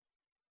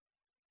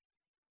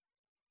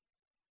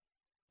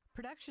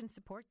Production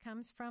support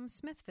comes from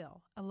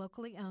Smithville, a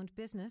locally owned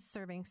business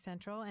serving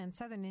central and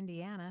southern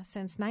Indiana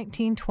since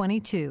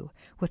 1922,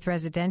 with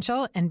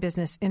residential and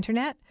business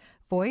internet,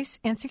 voice,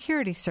 and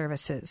security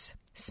services.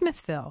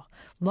 Smithville,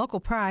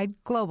 local pride,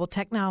 global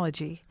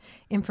technology.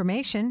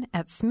 Information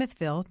at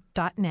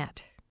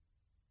smithville.net.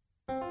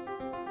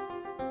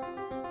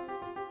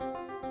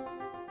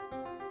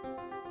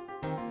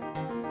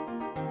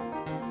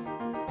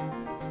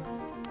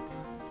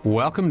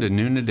 Welcome to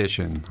Noon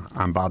Edition.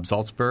 I'm Bob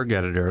Zaltzberg,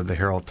 editor of the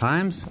Herald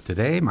Times.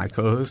 Today, my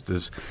co-host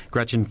is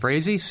Gretchen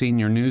Frazee,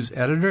 senior news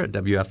editor at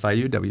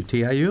WFIU,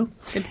 WTIU.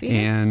 Good to be here.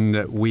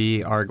 And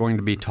we are going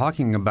to be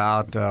talking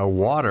about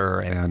water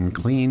and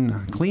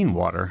clean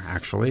water,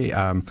 actually.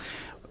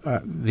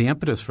 The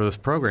impetus for this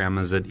program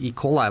is that E.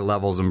 coli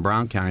levels in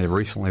Brown County have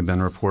recently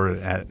been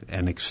reported at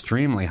an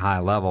extremely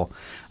high level.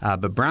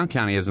 But Brown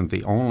County isn't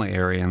the only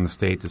area in the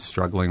state that's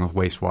struggling with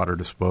wastewater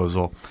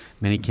disposal.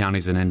 Many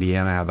counties in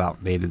Indiana have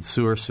outdated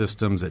sewer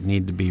systems that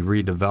need to be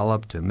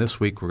redeveloped. And this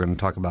week we're going to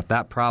talk about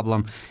that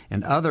problem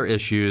and other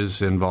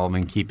issues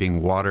involving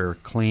keeping water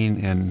clean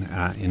in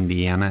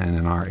Indiana and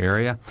in our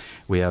area.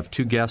 We have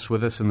two guests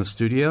with us in the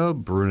studio.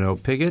 Bruno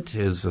Piggott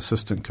is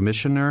Assistant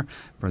Commissioner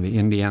for the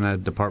Indiana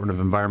Department of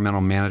Environmental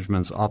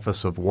Management's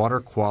Office of Water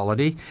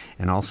Quality.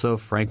 And also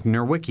Frank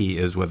Nowicki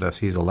is with us.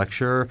 He's a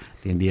lecturer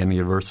at the Indiana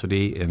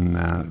University in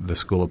the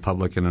School of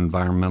Public and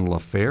Environmental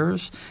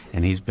Affairs.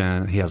 And he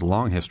has a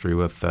long history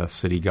with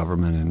city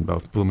government in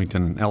both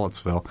Bloomington and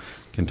Ellettsville.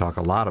 Can talk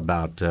a lot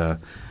about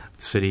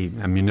city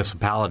and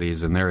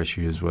municipalities and their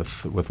issues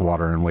with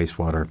water and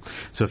wastewater.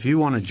 So if you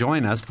want to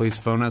join us, please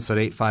phone us at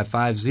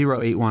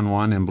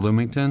 855-0811 in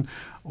Bloomington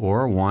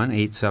or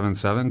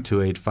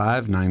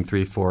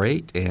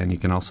 1-877-285-9348. And you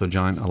can also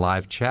join a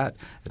live chat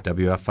at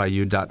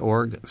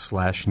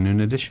wfiu.org/noon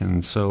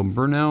edition. So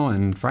Bruno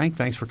and Frank,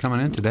 thanks for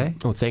coming in today.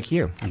 Oh, thank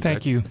you. And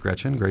Thank you.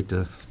 Gretchen, great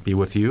to be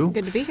with you.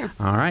 Good to be here.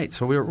 All right.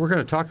 So we're going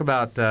to talk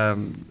about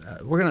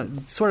we're going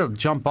to sort of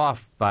jump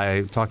off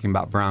by talking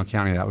about Brown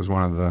County. That was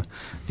one of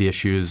the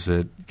issues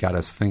that got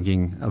us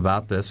thinking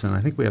about this. And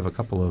I think we have a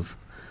couple of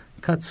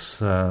cuts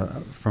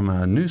from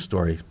a news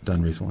story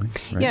done recently.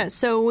 Right? Yeah,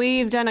 so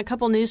we've done a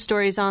couple news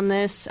stories on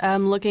this,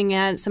 looking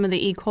at some of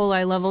the E.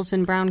 coli levels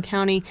in Brown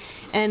County,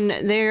 and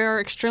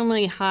they're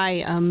extremely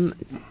high,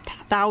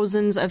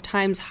 thousands of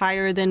times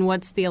higher than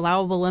what's the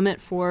allowable limit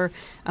for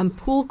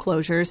pool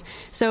closures.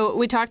 So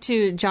we talked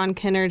to John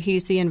Kennard.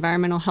 He's the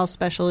environmental health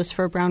specialist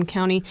for Brown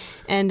County,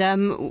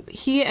 and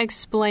he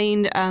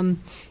explained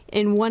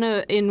in one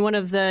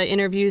of the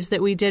interviews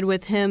that we did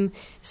with him,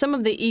 some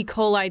of the E.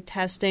 coli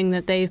testing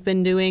that they've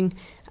been doing,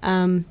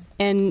 and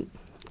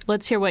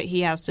let's hear what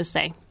he has to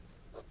say.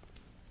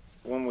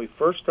 When we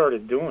first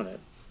started doing it,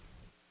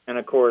 and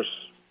of course,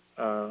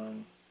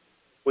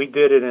 we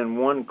did it in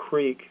one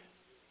creek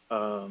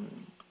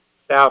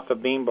south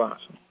of Bean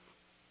Blossom,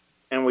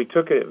 and we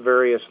took it at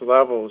various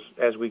levels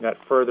as we got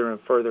further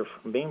and further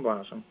from Bean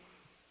Blossom,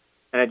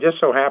 and it just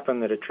so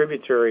happened that a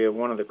tributary of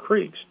one of the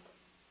creeks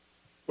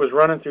was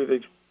running through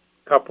this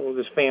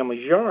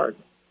family's yard.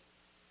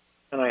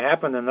 And I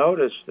happened to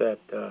notice that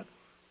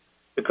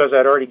because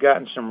I'd already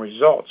gotten some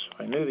results,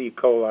 I knew the E.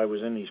 coli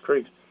was in these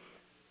creeks,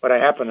 but I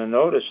happened to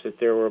notice that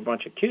there were a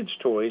bunch of kids'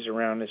 toys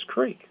around this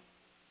creek.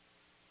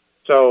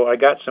 So I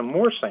got some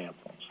more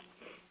samples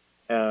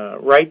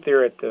right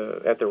there at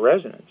the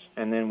residence.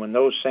 And then when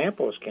those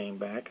samples came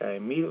back, I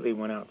immediately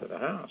went out to the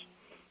house.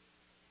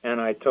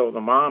 And I told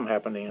the mom,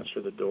 happened to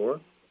answer the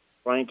door,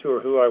 explained to her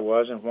who I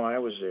was and why I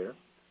was there.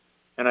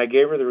 And I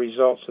gave her the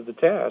results of the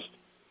test,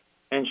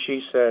 and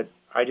she said,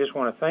 I just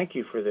want to thank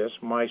you for this.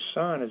 My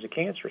son is a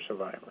cancer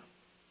survivor.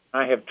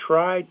 I have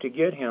tried to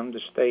get him to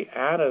stay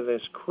out of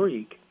this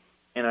creek,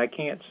 and I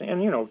can't see.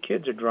 And,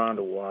 kids are drawn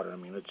to water. I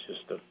mean, it's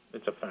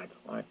a fact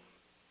of life.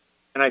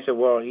 And I said,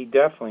 well, he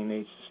definitely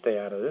needs to stay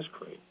out of this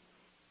creek.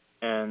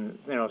 And,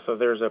 so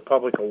there's a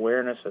public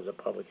awareness, there's a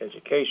public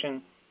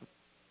education.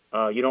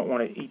 You don't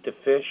want to eat the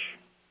fish.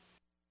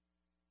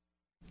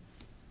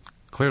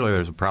 Clearly,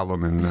 there's a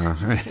problem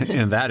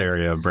in that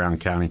area of Brown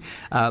County.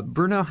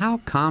 Bruno, how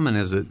common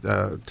is it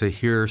to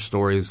hear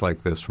stories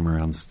like this from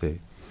around the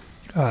state?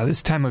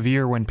 This time of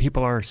year when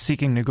people are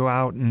seeking to go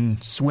out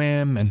and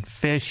swim and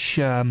fish,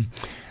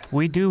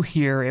 we do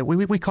hear it.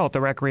 We call it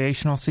the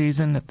recreational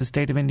season at the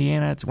state of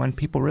Indiana. It's when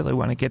people really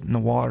want to get in the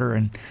water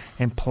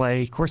and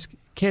play. Of course,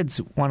 kids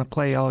want to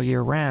play all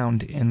year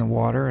round in the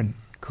water and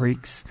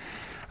creeks.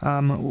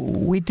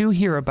 We do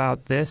hear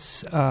about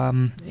this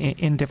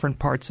in different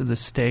parts of the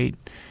state.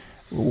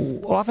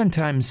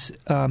 Oftentimes,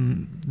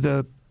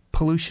 the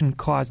pollution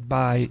caused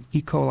by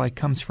E. coli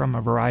comes from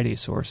a variety of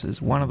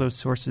sources. One of those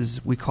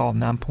sources we call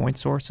non-point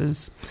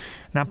sources.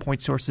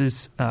 Non-point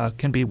sources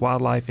can be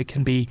wildlife. It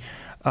can be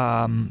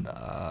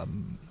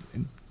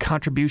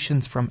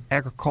contributions from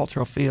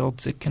agricultural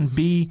fields. It can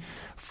be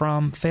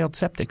from failed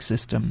septic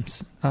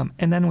systems.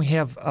 And then we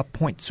have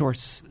point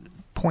sources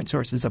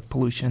of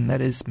pollution, that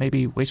is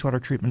maybe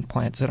wastewater treatment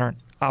plants that aren't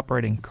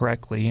operating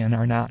correctly and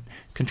are not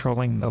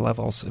controlling the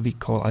levels of E.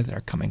 coli that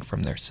are coming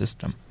from their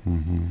system.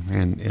 Mm-hmm.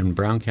 And in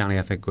Brown County,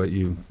 I think what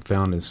you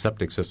found is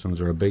septic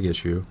systems are a big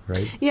issue,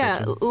 right?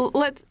 Yeah.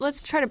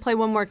 Let's try to play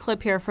one more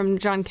clip here from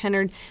John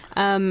Kennard.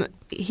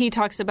 He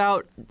talks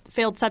about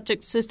failed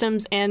septic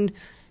systems and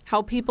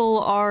how people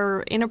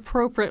are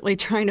inappropriately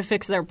trying to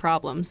fix their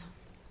problems.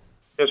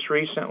 Just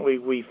recently,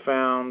 we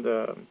found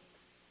a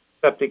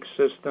septic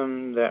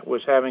system that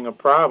was having a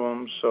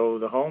problem, so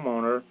the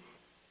homeowner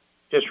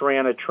just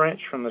ran a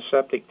trench from the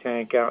septic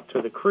tank out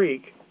to the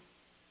creek,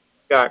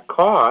 got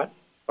caught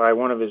by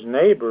one of his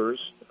neighbors.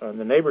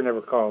 The neighbor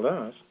never called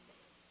us,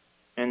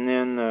 and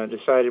then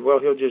decided, well,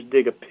 he'll just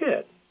dig a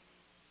pit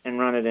and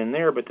run it in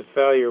there, but the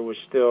failure was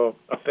still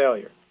a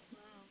failure.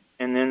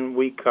 And then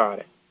we caught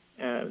it.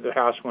 The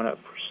house went up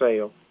for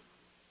sale.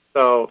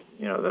 So,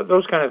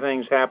 those kind of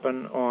things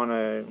happen on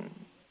a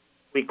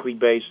weekly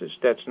basis.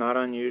 That's not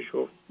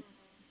unusual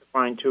to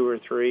find 2 or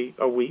 3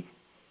 a week.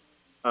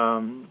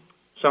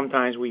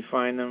 Sometimes we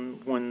find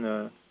them when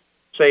the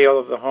sale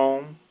of the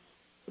home,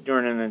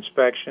 during an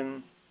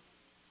inspection.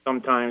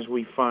 Sometimes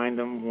we find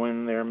them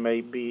when there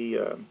may be,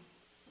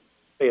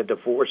 say, a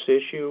divorce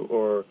issue,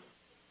 or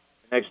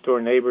the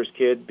next-door neighbor's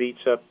kid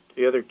beats up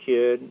the other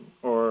kid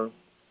or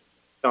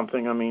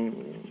something. I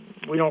mean,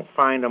 we don't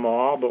find them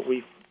all, but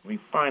we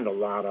find a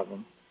lot of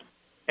them.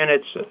 And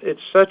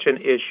it's such an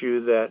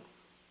issue that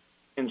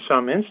in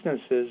some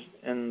instances,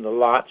 and the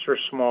lots are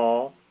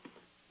small,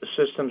 the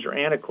systems are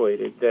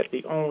antiquated, that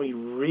the only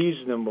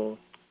reasonable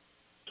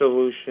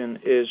solution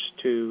is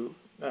to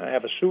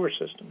have a sewer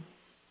system.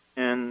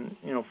 And,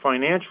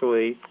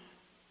 financially,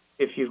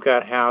 if you've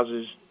got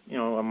houses,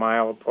 a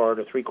mile apart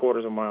or 3/4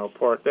 of a mile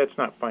apart, that's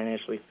not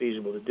financially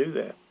feasible to do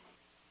that.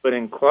 But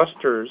in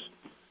clusters,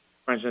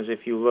 for instance,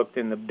 if you looked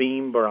in the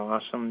bean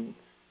blossom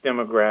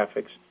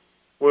demographics,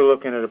 we're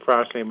looking at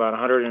approximately about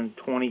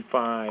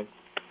 125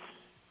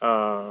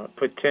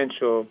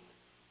 potential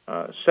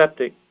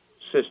septic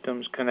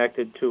systems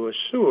connected to a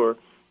sewer,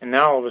 and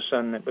now all of a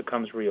sudden it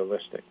becomes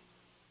realistic.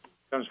 It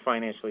becomes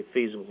financially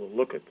feasible to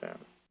look at that.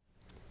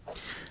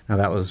 Now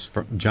that was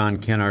from John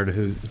Kennard,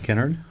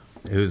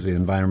 who's the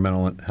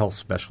environmental health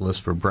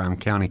specialist for Brown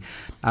County.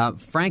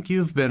 Frank,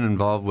 you've been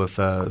involved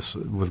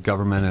with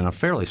government in a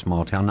fairly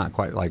small town, not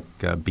quite like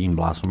Bean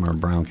Blossom or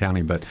Brown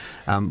County, but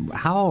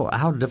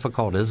how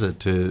difficult is it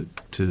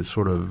to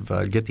sort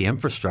of get the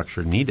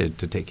infrastructure needed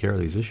to take care of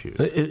these issues?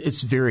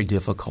 It's very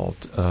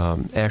difficult.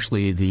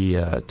 Actually,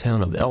 the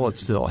town of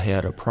Ellettsville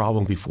had a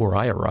problem before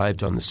I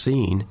arrived on the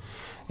scene,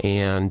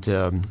 and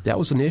that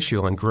was an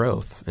issue on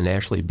growth and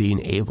actually being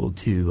able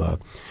to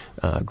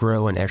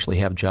grow and actually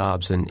have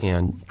jobs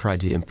and try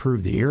to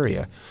improve the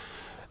area.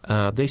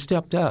 They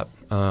stepped up.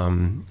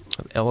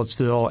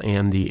 Ellettsville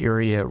and the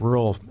area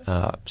rural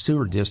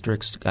sewer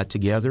districts got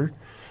together,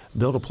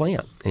 built a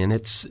plant, and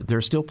they're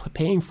still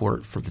paying for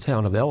it for the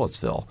town of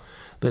Ellettsville,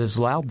 but it's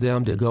allowed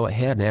them to go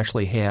ahead and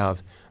actually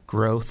have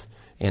growth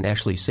and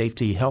actually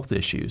safety health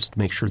issues to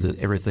make sure that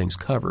everything's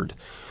covered.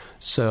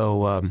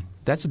 So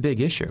that's a big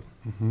issue.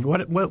 Mm-hmm.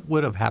 What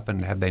would have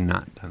happened had they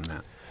not done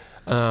that?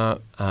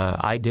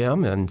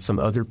 IDEM and some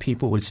other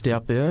people would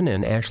step in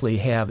and actually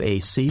have a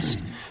cease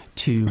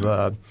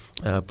to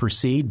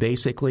proceed.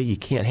 Basically, you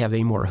can't have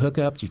any more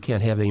hookups. You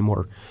can't have any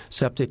more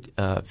septic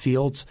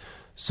fields.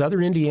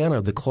 Southern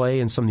Indiana, the clay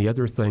and some of the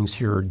other things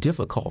here are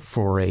difficult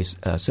for a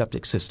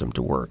septic system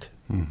to work.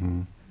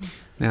 Mm-hmm.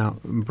 Now,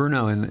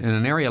 Bruno, in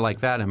an area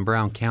like that in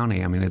Brown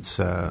County, I mean, it's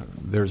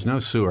there's no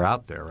sewer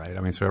out there, right?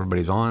 I mean, so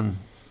everybody's on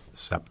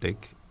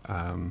septic.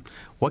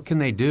 What can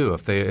they do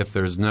if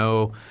there's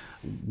no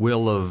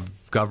will of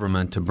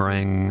government to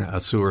bring a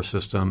sewer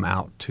system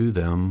out to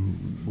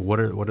them? What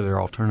are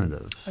their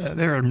alternatives?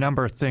 There are a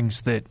number of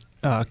things that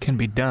can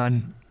be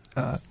done.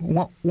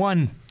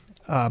 One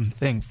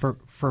thing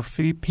for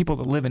people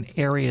that live in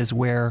areas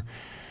where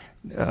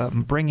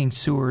bringing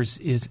sewers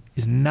is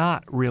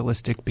not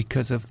realistic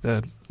because of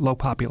the low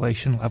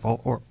population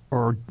level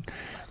or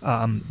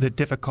the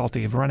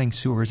difficulty of running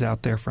sewers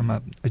out there from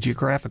a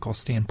geographical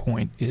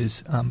standpoint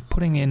is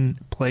putting in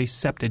place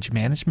septic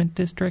management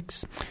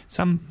districts.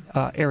 Some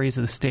areas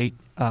of the state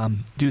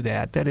do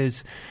that. That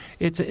is,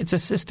 it's a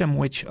system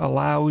which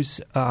allows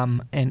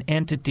an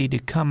entity to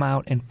come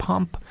out and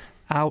pump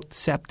out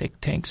septic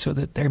tanks so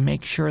that they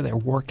make sure they're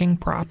working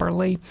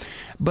properly.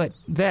 But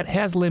that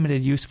has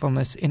limited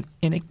usefulness, and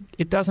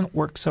it doesn't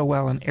work so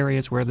well in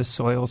areas where the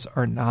soils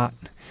are not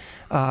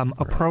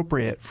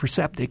appropriate for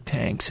septic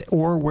tanks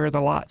or where the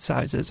lot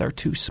sizes are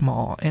too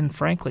small. And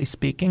frankly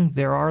speaking,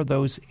 there are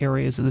those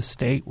areas of the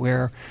state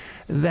where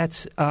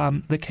that's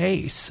the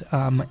case.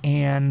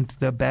 And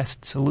the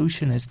best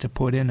solution is to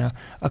put in a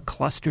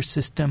cluster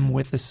system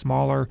with a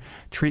smaller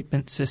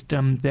treatment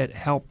system that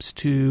helps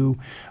to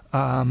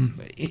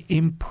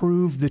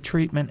improve the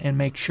treatment and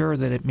make sure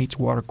that it meets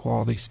water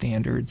quality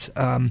standards.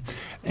 And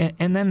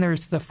then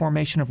there's the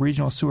formation of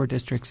regional sewer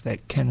districts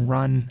that can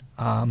run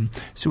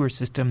sewer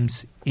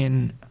systems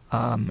in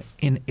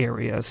in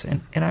areas.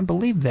 And I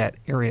believe that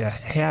area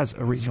has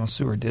a regional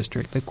sewer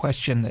district. The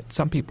question that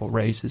some people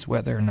raise is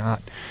whether or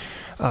not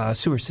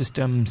sewer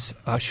systems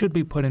should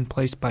be put in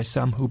place by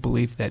some who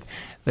believe that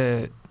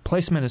the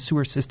placement of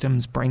sewer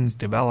systems brings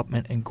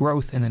development and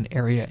growth in an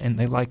area, and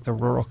they like the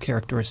rural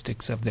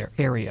characteristics of their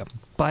area.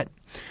 But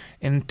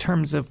in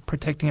terms of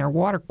protecting our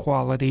water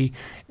quality,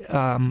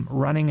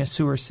 running a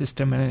sewer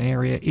system in an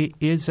area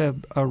is a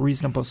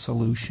reasonable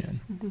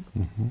solution.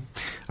 Mm-hmm. Mm-hmm.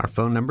 Our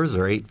phone numbers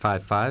are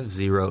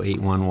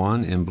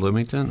 855-0811 in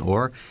Bloomington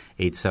or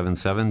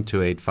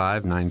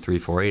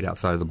 877-285-9348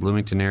 outside of the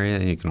Bloomington area.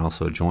 And you can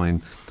also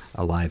join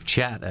a live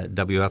chat at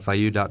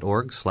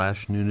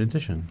wfiu.org/noon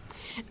edition.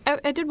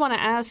 I did want to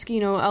ask,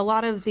 a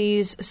lot of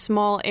these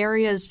small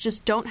areas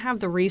just don't have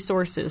the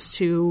resources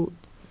to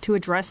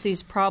address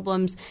these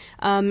problems.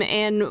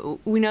 And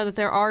we know that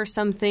there are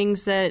some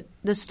things that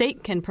the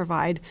state can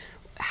provide.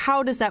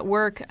 How does that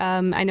work?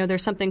 I know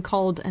there's something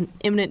called an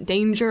imminent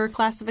danger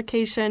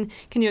classification.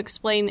 Can you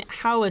explain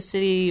how a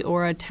city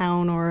or a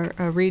town or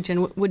a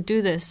region would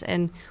do this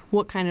and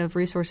what kind of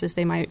resources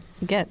they might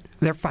get?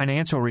 There are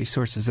financial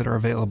resources that are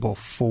available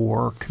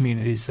for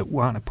communities that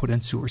want to put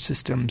in sewer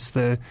systems.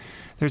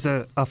 There's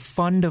a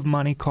fund of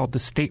money called the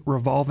State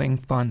Revolving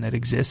Fund that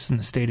exists in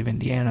the state of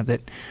Indiana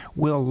that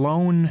will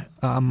loan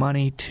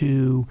money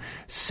to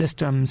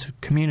systems,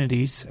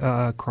 communities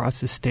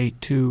across the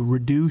state to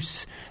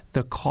reduce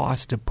the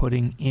cost of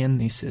putting in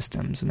these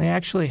systems. And they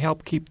actually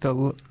help keep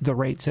the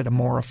rates at a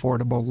more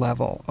affordable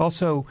level.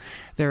 Also,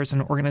 there's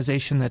an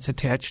organization that's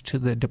attached to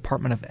the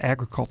Department of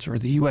Agriculture,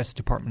 the U.S.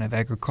 Department of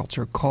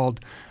Agriculture,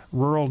 called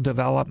Rural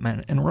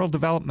Development. And Rural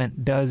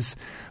Development does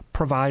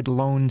provide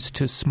loans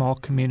to small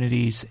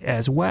communities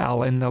as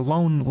well, and the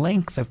loan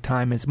length of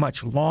time is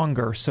much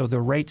longer, so the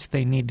rates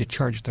they need to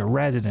charge their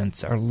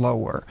residents are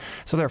lower.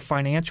 So there are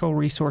financial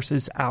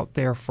resources out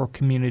there for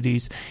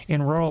communities.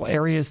 In rural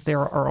areas, there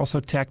are also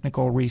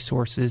technical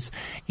resources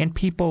and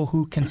people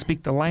who can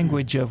speak the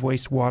language of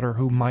wastewater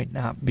who might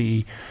not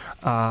be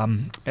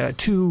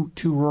to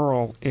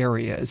rural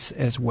areas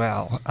as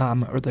well.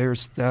 Or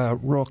there's the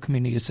Rural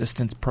Community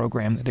Assistance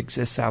Program that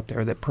exists out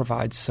there that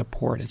provides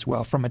support as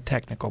well from a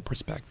technical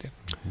perspective.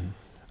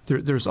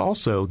 There's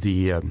also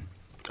the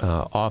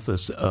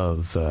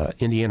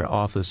Indiana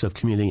Office of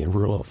Community and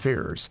Rural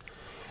Affairs,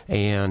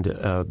 and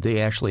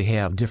they actually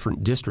have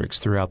different districts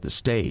throughout the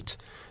state.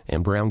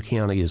 And Brown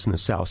County is in the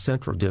South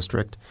Central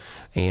District,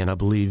 and I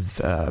believe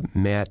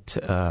Matt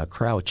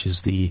Crouch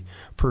is the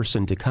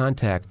person to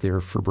contact there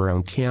for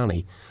Brown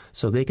County,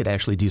 so they could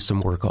actually do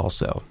some work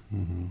also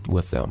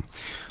with them.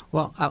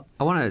 Well,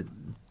 I want to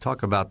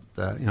talk about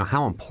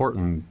how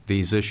important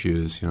these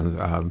issues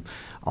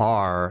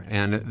are,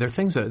 and they're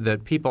things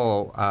that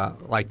people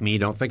like me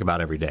don't think about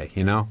every day.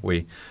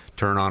 We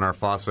turn on our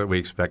faucet, we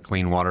expect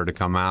clean water to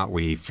come out,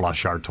 we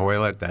flush our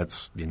toilet.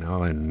 That's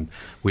and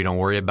we don't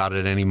worry about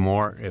it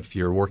anymore. If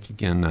you're working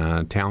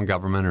in town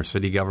government or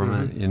city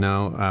government,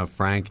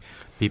 Frank,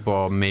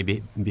 people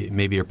maybe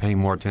are paying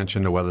more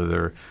attention to whether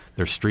their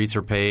streets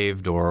are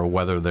paved or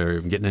whether they're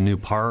getting a new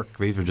park.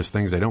 These are just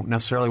things they don't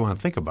necessarily want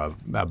to think about.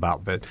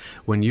 But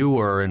when you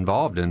were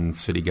involved in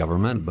city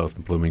government, both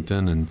in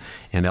Bloomington and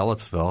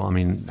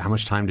Ellettsville, how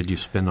much time did you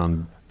spend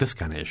on this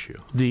kind of issue?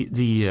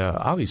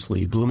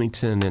 Obviously,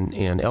 Bloomington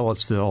and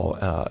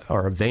Ellettsville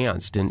are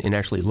advanced in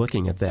actually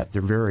looking at that.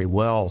 They're very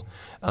well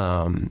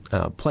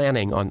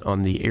planning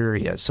on the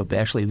area. So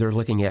actually they're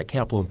looking at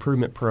capital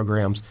improvement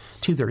programs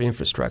to their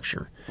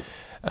infrastructure.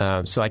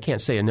 So I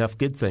can't say enough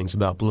good things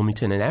about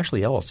Bloomington, and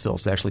actually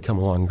Ellettsville's actually come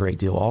along a great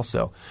deal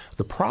also.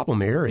 The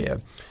problem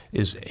area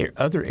is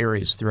other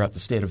areas throughout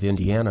the state of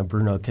Indiana.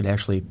 Bruno could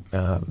actually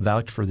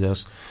vouch for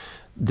this.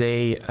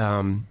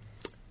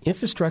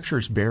 Infrastructure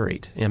is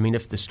buried.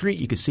 If the street,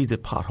 you can see the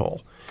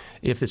pothole.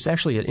 If it's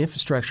actually an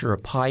infrastructure, a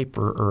pipe,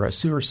 or a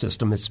sewer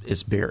system,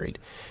 it's buried.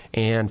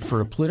 And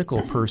for a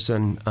political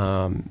person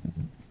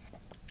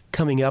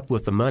coming up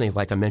with the money,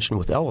 like I mentioned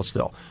with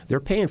Ellettsville, they're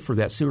paying for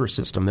that sewer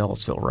system,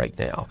 Ellettsville, right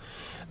now.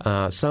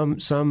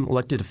 Some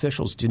elected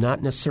officials do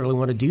not necessarily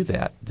want to do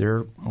that.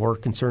 They're more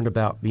concerned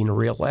about being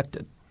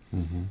reelected.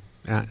 Mm-hmm.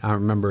 I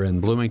remember in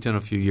Bloomington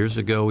a few years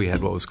ago, we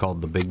had what was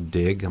called the Big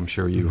Dig. I'm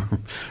sure you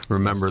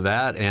remember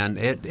that. And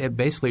it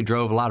basically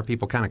drove a lot of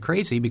people kind of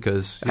crazy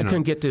because I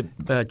couldn't get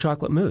to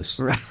chocolate mousse.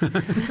 Right.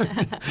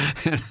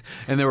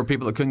 And there were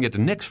people that couldn't get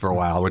to Nick's for a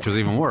while, which was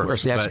even worse. Of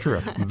course, that's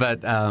true.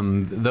 But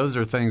those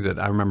are things that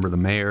I remember the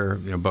mayor,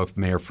 both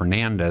Mayor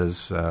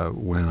Fernandez,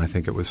 when I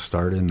think it was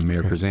started, and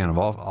Mayor Kruzan have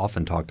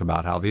often talked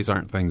about how these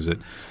aren't things that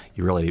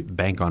you really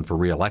bank on for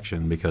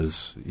re-election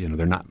because,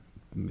 they're not –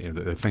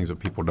 they're things that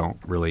people don't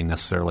really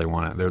necessarily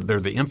want to. They're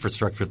the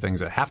infrastructure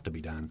things that have to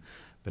be done,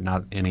 but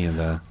not any of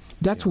the.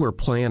 That's where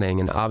planning,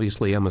 and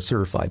obviously I'm a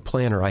certified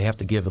planner. I have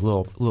to give a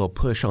little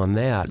push on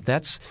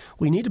that.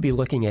 We need to be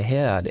looking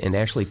ahead and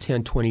actually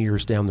 10, 20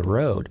 years down the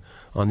road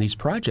on these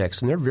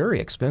projects, and they're very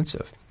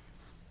expensive.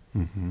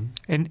 Mm-hmm.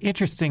 And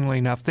interestingly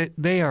enough,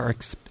 they are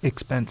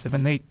expensive,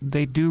 and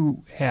they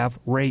do have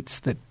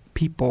rates that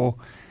people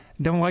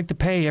don't like to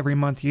pay every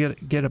month you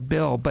get a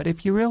bill, but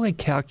if you really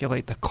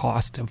calculate the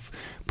cost of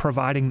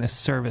providing this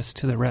service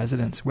to the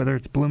residents, whether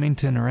it's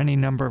Bloomington or any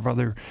number of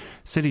other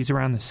cities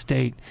around the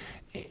state,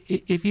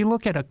 if you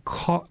look at a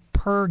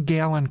per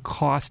gallon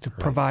cost of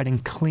providing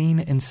clean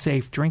and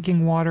safe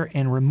drinking water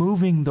and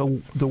removing the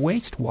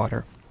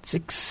wastewater, it's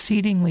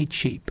exceedingly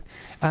cheap.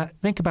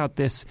 Think about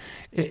this.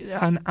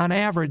 On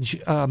average,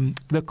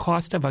 the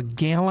cost of a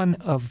gallon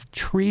of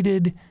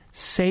treated,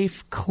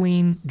 safe,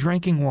 clean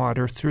drinking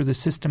water through the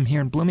system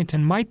here in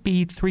Bloomington might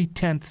be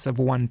 0.3 of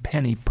 1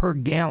 penny per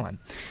gallon.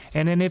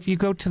 And then if you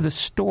go to the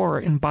store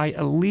and buy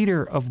a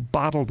liter of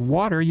bottled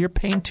water, you're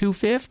paying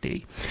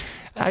 $2.50.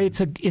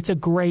 It's a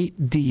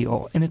great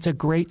deal, and it's a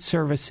great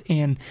service.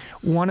 And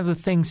one of the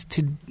things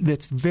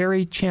that's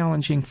very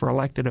challenging for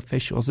elected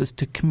officials is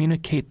to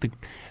communicate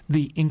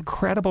the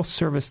incredible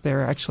service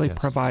they're actually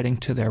providing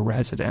to their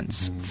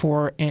residents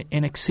for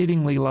an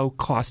exceedingly low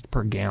cost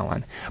per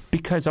gallon,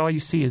 because all you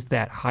see is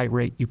that high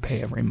rate you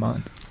pay every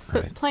month.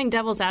 But playing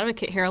devil's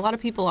advocate here, a lot of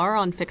people are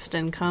on fixed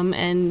income,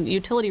 and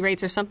utility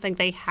rates are something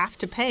they have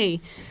to pay.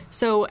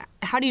 So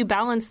how do you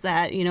balance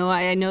that? You know,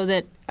 I know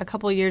that a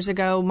couple of years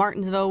ago,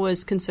 Martinsville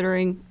was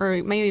considering, or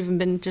it may have even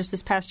been just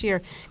this past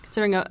year,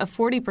 considering a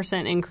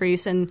 40%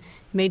 increase, and it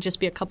may just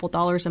be a couple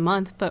dollars a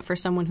month. But for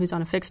someone who's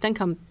on a fixed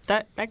income,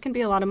 that can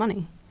be a lot of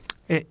money.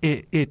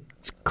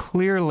 It's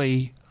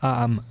clearly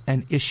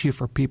an issue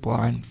for people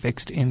on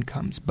fixed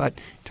incomes. But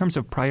in terms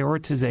of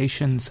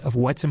prioritizations of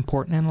what's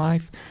important in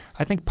life,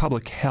 I think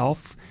public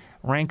health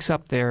ranks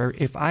up there.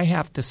 If I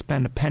have to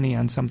spend a penny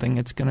on something,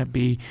 it's going to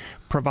be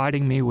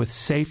providing me with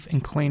safe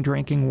and clean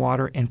drinking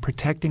water and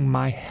protecting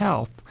my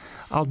health.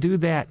 I'll do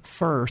that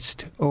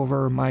first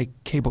over my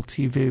cable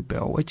TV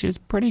bill, which is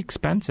pretty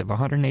expensive,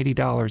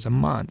 $180 a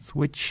month,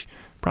 which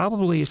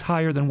probably is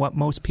higher than what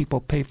most people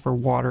pay for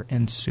water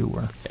and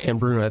sewer. And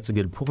Bruno, that's a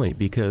good point,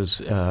 because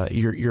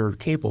your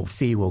cable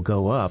fee will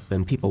go up,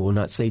 and people will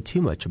not say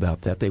too much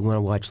about that. They want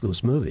to watch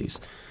those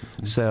movies.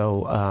 Mm-hmm.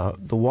 So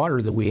the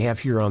water that we have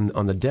here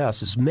on the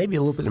desk is maybe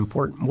a little bit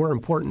more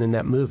important than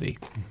that movie.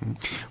 Mm-hmm.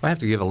 Well, I have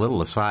to give a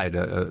little aside.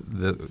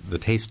 The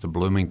Taste of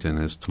Bloomington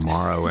is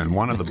tomorrow, and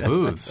one of the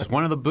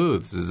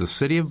booths is the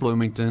City of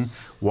Bloomington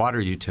Water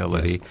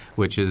Utility,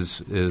 which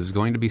is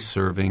going to be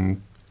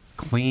serving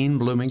clean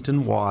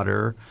Bloomington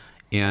water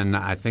in,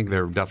 I think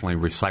they're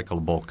definitely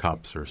recyclable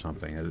cups or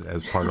something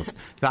as part of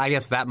 – I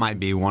guess that might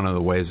be one of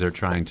the ways they're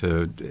trying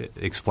to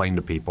explain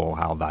to people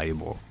how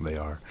valuable they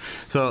are.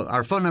 So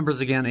our phone numbers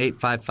again,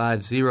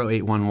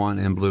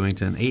 855-0811 in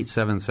Bloomington,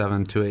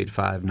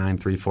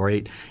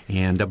 877-285-9348,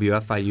 and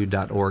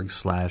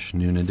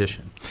WFIU.org/Noon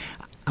Edition.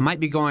 I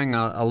might be going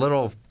a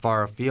little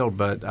far afield,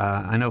 but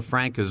I know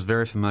Frank is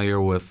very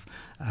familiar with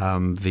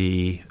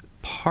the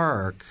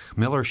park,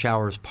 Miller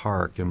Showers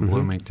Park in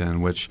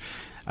Bloomington, which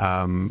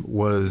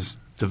was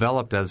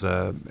developed as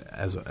a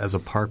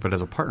park, but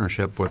as a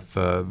partnership with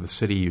the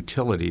city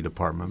utility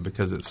department,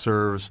 because it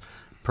serves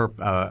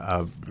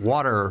a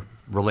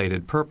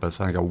water-related purpose.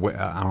 I don't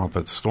know if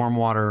it's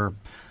stormwater,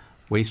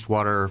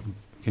 wastewater.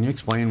 Can you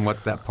explain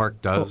what that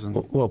park does?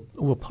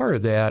 Well, part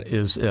of that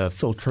is a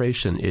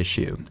filtration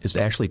issue. Is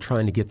actually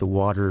trying to get the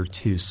water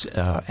to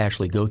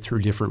actually go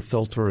through different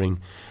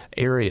filtering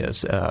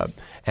areas.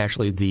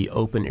 Actually, the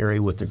open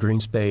area with the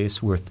green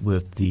space, with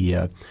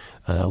the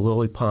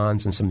lily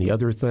ponds and some of the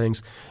other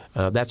things.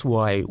 That's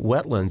why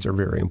wetlands are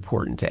very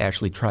important, to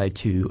actually try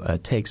to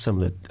take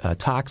some of the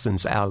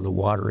toxins out of the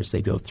water as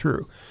they go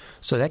through.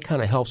 So that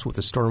kind of helps with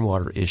the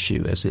stormwater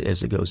issue as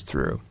it goes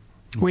through.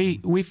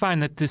 We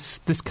find that this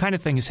kind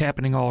of thing is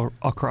happening all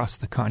across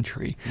the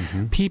country.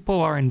 Mm-hmm. People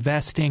are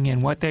investing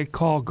in what they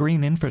call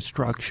green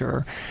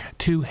infrastructure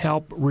to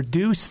help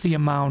reduce the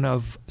amount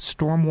of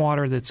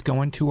stormwater that's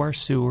going to our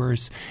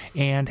sewers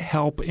and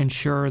help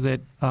ensure that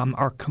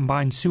our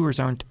combined sewers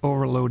aren't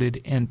overloaded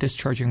and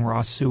discharging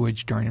raw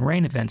sewage during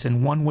rain events.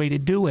 And one way to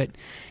do it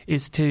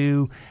is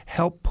to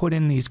help put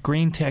in these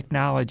green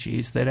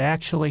technologies that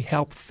actually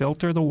help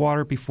filter the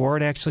water before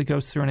it actually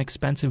goes through an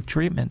expensive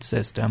treatment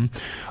system,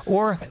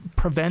 or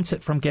prevents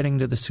it from getting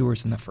to the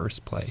sewers in the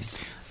first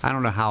place. I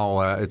don't know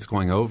how it's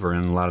going over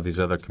in a lot of these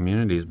other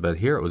communities, but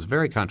here it was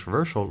very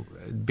controversial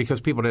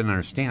because people didn't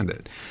understand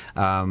it.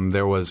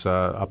 There was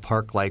a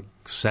park-like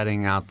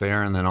setting out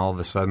there, and then all of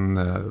a sudden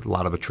a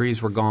lot of the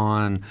trees were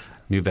gone,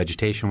 new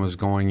vegetation was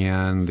going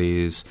in,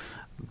 these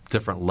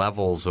different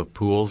levels of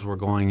pools were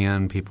going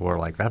in. People were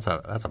like, that's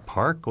a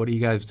park? What are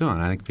you guys doing?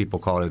 I think people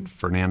called it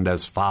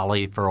Fernandez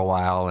Folly for a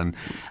while. And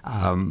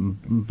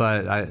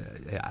but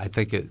I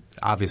think it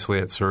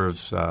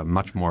serves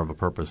much more of a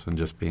purpose than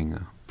just being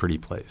a pretty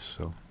place.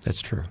 So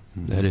that's true.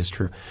 Mm-hmm. That is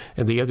true.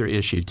 And the other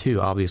issue, too,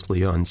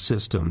 obviously on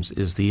systems,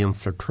 is the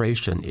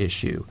infiltration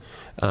issue.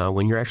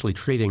 When you're actually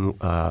treating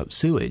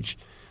sewage,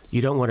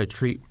 you don't want to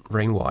treat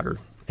rainwater.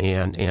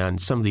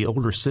 And some of the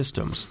older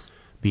systems,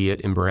 be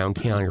it in Brown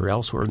County or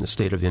elsewhere in the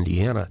state of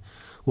Indiana,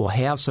 will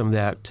have some of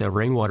that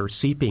rainwater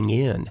seeping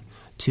in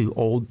to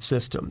old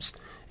systems.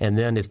 And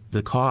then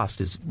the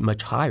cost is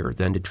much higher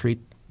than to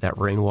treat that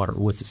rainwater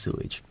with the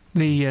sewage.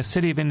 The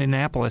city of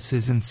Indianapolis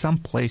is in some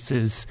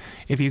places,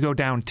 if you go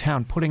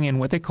downtown, putting in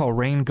what they call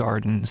rain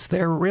gardens.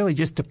 They're really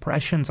just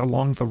depressions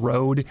along the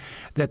road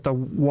that the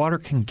water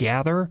can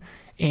gather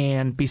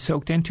and be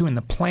soaked into, and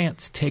the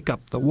plants take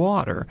up the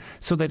water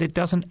so that it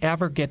doesn't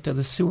ever get to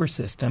the sewer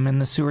system, and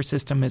the sewer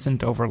system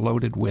isn't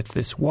overloaded with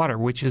this water,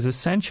 which is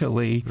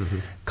essentially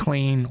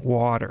clean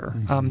water.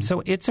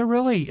 So it's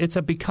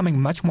a becoming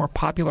much more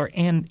popular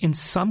and, in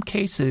some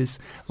cases,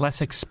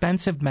 less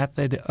expensive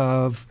method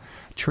of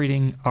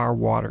treating our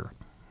water.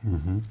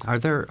 Are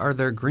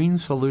there green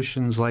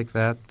solutions like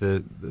that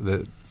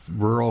that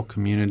rural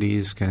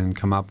communities can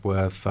come up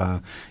with?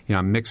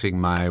 I'm mixing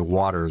my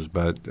waters,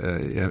 but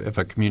if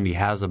a community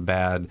has a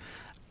bad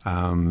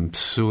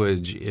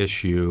sewage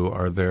issue,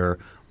 are there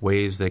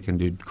ways they can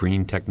do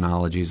green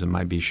technologies that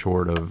might be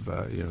short of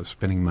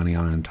spending money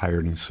on an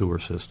entire new sewer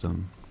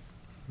system?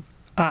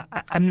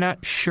 I'm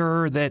not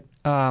sure that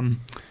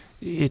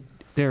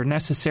they're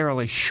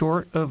necessarily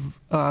short of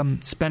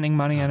spending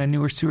money on a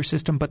newer sewer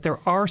system, but there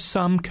are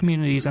some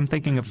communities, I'm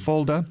thinking of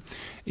Fulda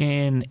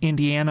in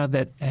Indiana,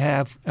 that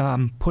have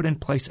put in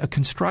place they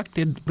construct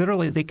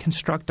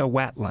a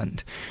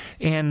wetland,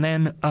 and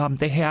then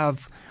they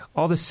have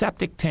all the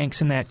septic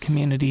tanks in that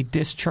community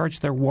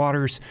discharge their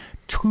waters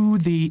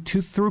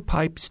through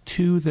pipes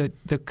to the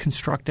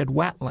constructed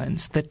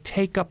wetlands that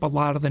take up a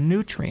lot of the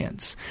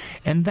nutrients.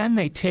 And then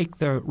they take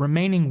the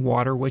remaining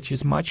water, which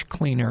is much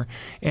cleaner,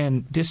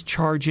 and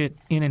discharge it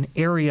in an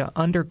area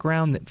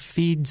underground that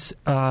feeds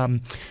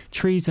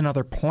trees and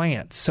other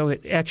plants. So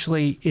it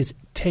actually is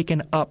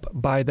taken up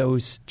by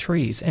those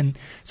trees. And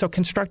so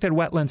constructed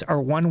wetlands are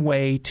one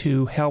way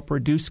to help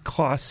reduce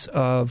costs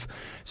of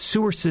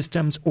sewer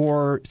systems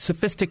or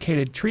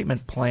sophisticated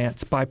treatment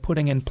plants by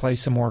putting in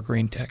place a more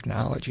green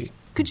technology.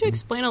 Could you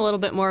explain a little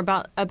bit more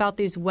about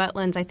these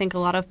wetlands? I think a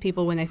lot of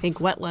people, when they think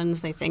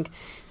wetlands, they think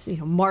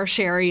marsh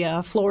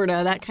area,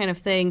 Florida, that kind of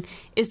thing.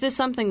 Is this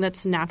something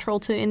that's natural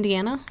to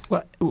Indiana?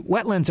 Well,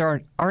 wetlands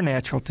are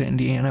natural to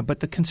Indiana,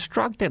 but the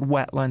constructed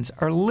wetlands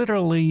are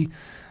literally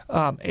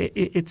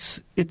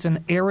it's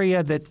an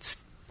area that's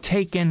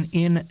taken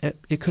in.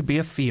 It could be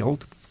a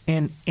field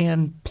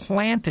and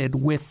planted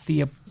with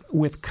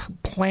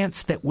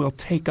plants that will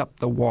take up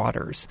the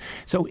waters.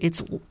 So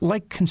it's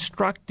like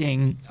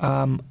constructing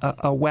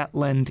a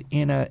wetland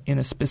in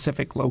a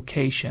specific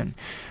location.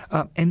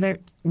 And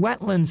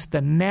wetlands,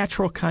 the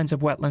natural kinds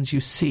of wetlands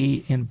you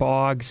see in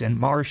bogs and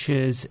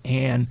marshes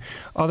and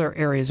other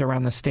areas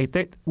around the state,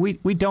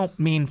 we don't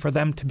mean for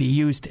them to be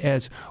used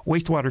as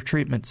wastewater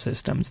treatment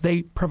systems.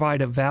 They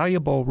provide a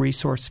valuable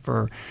resource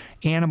for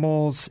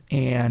animals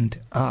and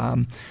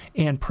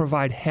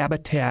provide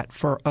habitat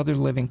for other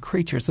living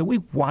creatures that we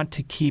want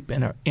to keep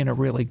in a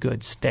really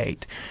good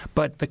state.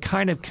 But the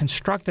kind of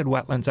constructed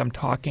wetlands I'm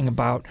talking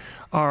about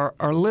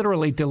are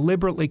literally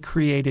deliberately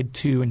created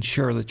to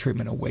ensure the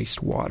treatment of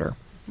wastewater.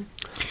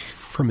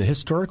 From a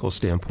historical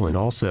standpoint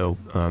also,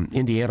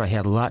 Indiana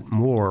had a lot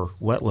more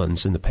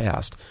wetlands in the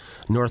past.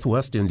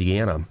 Northwest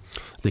Indiana,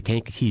 the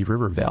Kankakee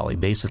River Valley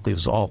basically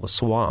was all a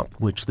swamp,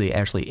 which they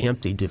actually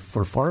emptied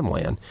for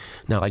farmland.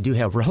 Now, I do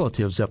have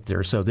relatives up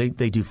there, so they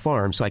do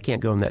farm, so I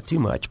can't go in that too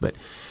much. But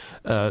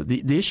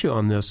the issue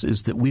on this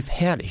is that we've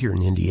had it here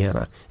in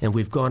Indiana, and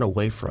we've gone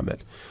away from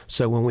it.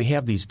 So when we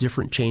have these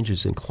different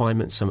changes in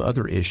climate and some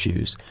other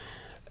issues,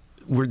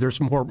 there's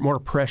more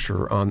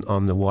pressure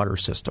on the water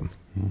system.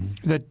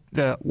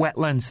 The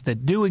wetlands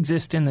that do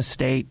exist in the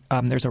state,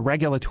 there's a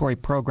regulatory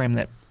program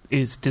that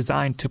is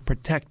designed to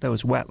protect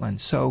those wetlands.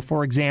 So,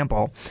 for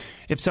example,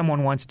 if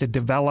someone wants to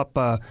develop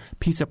a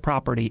piece of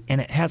property and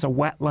it has a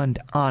wetland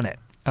on it,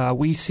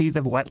 we see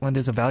the wetland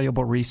as a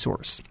valuable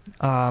resource.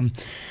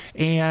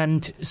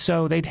 And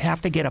so they'd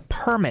have to get a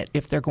permit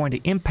if they're going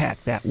to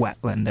impact that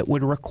wetland that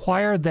would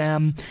require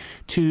them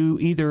to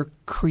either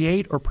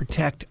create or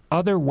protect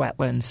other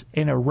wetlands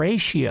in a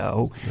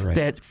ratio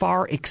that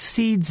far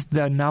exceeds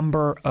the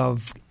number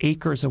of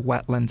acres of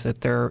wetlands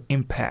that they're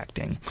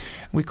impacting.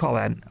 We call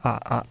that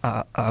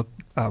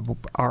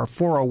our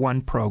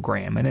 401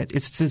 program, and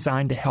it's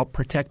designed to help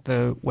protect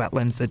the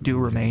wetlands that do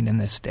remain in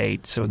the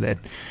state so that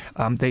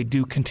they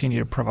do continue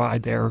to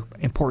provide their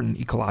important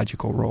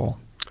ecological role.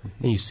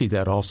 And you see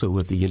that also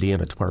with the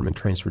Indiana Department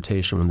of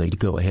Transportation when they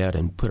go ahead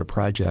and put a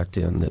project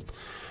in that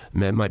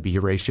might be a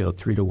ratio of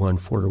 3-to-1,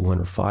 4-to-1,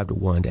 or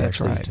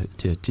 5-to-1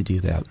 to do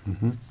that.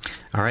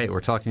 All right,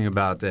 we're talking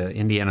about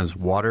Indiana's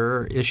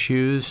water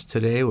issues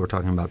today. We're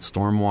talking about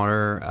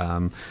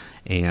stormwater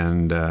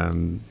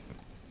and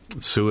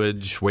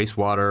sewage,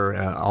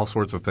 wastewater, all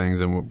sorts of things,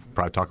 and we'll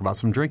probably talk about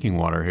some drinking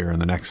water here in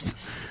the next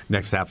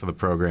half of the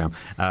program.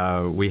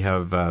 We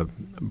have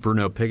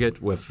Bruno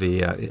Piggott with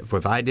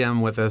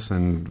IDEM with us,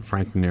 and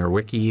Frank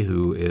Nierwicki,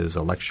 who is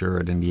a lecturer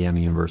at Indiana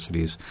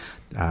University's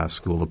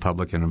School of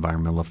Public and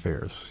Environmental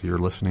Affairs. You're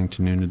listening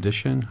to Noon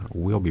Edition.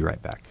 We'll be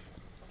right back.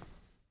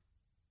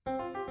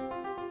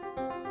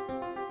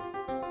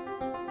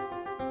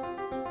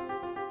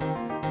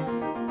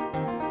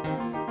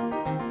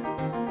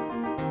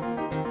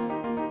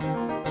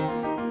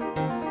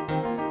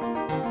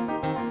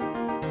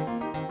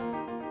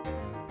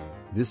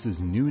 This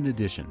is Noon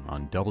Edition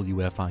on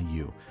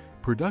WFIU.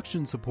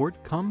 Production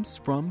support comes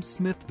from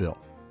Smithville.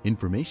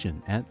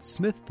 Information at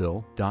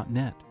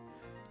smithville.net.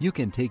 You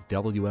can take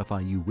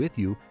WFIU with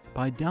you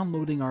by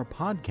downloading our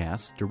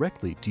podcasts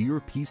directly to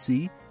your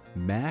PC,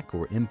 Mac,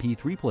 or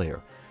MP3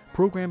 player.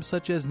 Programs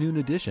such as Noon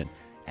Edition,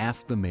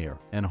 Ask the Mayor,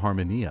 and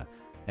Harmonia,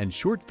 and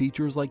short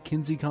features like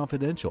Kinsey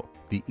Confidential,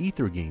 the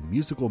Ether Game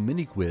musical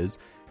mini-quiz,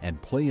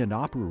 and Play and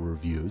Opera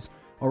reviews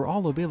are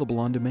all available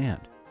on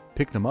demand.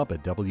 Pick them up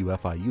at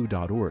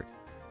WFIU.org.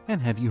 And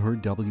have you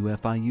heard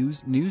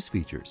WFIU's news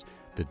features?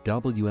 The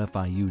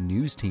WFIU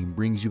News Team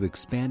brings you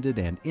expanded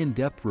and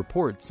in-depth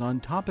reports on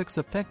topics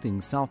affecting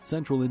South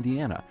Central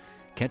Indiana.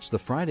 Catch the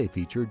Friday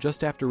feature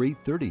just after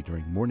 8:30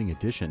 during Morning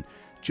Edition,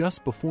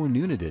 just before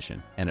Noon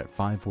Edition, and at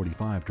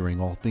 5:45 during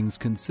All Things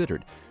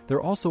Considered. They're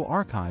also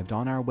archived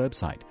on our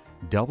website,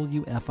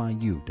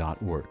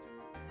 WFIU.org.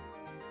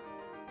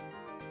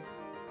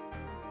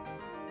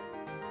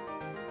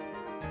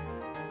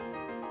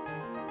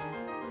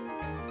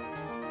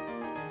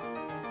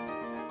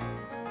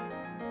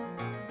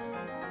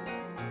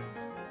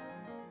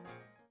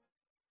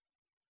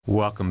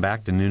 Welcome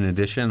back to Noon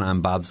Edition.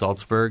 I'm Bob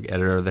Zaltzberg,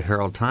 editor of the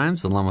Herald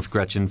Times, along with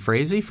Gretchen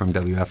Frazee from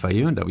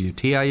WFIU and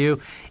WTIU.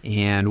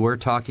 And we're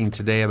talking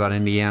today about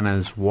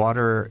Indiana's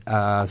water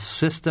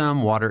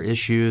system, water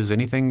issues,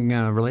 anything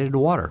related to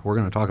water. We're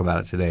going to talk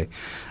about it today.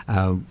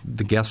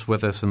 The guests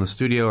with us in the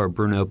studio are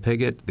Bruno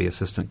Piggott, the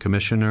Assistant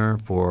Commissioner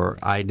for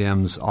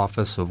IDEM's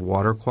Office of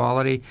Water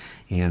Quality,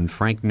 and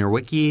Frank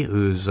Nowicki,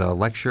 who's a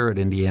lecturer at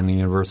Indiana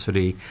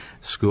University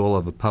School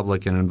of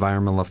Public and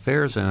Environmental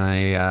Affairs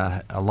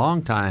and a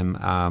long-time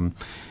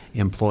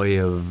employee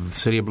of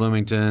City of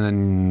Bloomington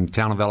and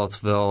Town of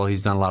Ellettsville.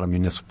 He's done a lot of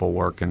municipal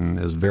work and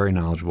is very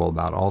knowledgeable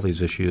about all these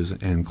issues,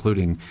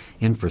 including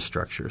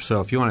infrastructure.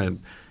 So if you want to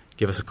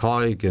give us a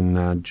call, you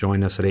can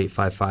join us at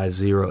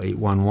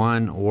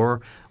 855-0811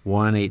 or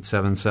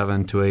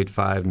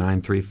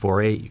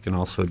 1-877-285-9348. You can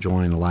also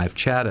join a live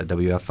chat at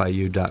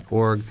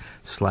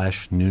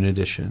wfiu.org/Noon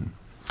Edition.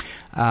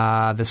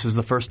 This is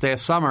the first day of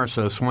summer,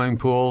 so swimming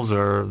pools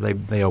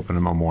they open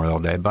on Memorial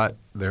Day, but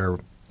they're,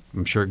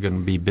 I'm sure, going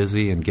to be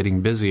busy and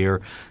getting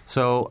busier.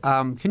 So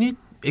can you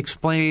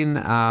explain,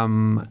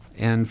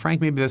 and Frank,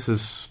 maybe this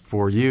is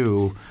for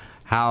you,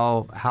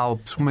 how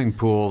swimming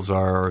pools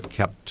are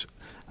kept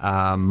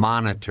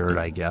monitored,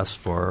 I guess,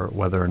 for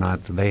whether or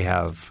not they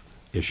have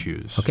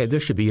issues? Okay,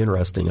 this should be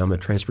interesting. I'm a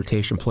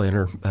transportation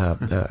planner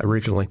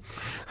originally.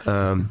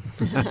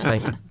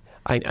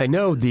 I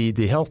know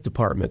the health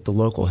department, the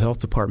local health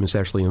department, is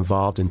actually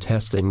involved in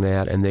testing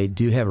that, and they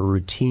do have a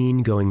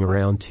routine going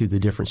around to the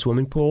different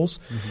swimming pools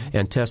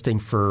and testing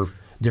for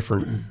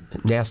different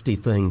nasty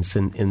things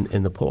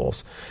in the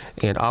pools.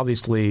 And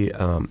obviously,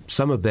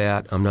 some of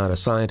that, I'm not a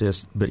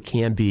scientist, but it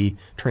can be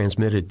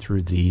transmitted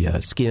through the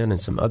skin and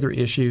some other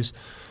issues.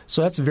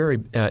 So that's a very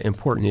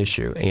important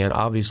issue, and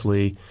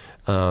obviously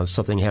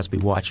something has to be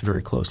watched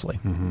very closely.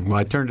 Mm-hmm. Well,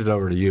 I turned it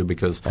over to you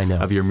because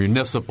of your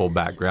municipal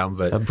background.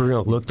 But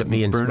Bruno looked at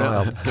me and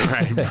smiled.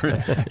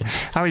 Right.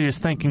 I was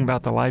just thinking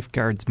about the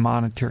lifeguards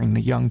monitoring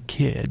the young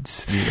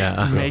kids.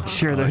 Yeah. Make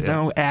sure there's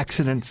no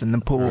accidents in the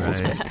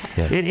pools. Right.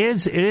 Yeah. It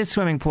is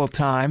swimming pool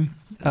time.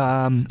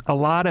 A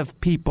lot of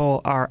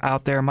people are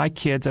out there. My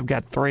kids, I've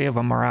got 3 of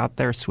them, are out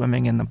there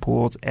swimming in the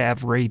pools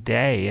every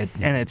day.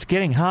 And it's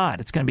getting hot.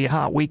 It's going to be a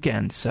hot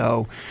weekend.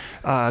 So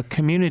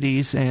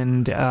communities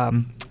and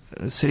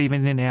the City of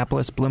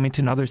Indianapolis,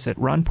 Bloomington, others that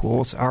run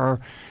pools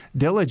are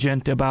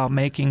diligent about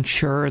making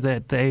sure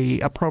that they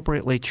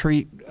appropriately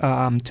treat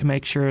to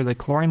make sure the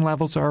chlorine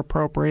levels are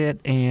appropriate,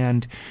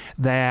 and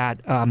that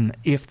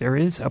if there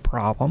is a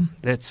problem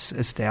that's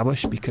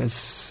established because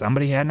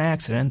somebody had an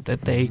accident,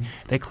 that they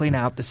clean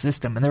out the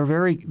system. And they're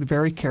very,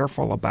 very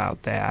careful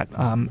about that.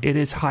 It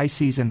is high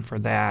season for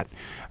that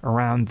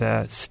around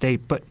the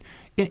state. But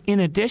in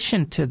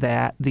addition to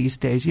that, these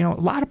days, a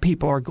lot of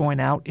people are going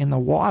out in the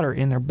water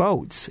in their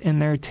boats, and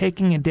they're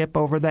taking a dip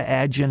over the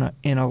edge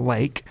in a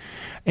lake.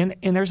 And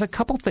there's a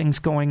couple things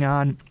going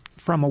on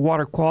from a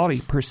water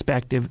quality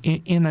perspective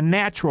in the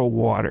natural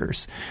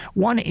waters.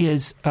 One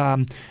is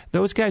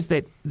those guys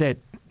that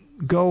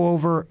go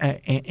over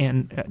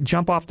and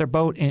jump off their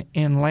boat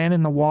and land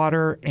in the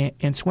water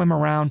and swim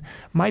around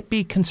might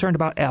be concerned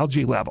about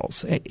algae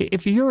levels.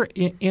 If you're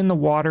in the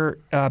water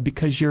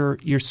because you're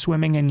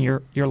swimming in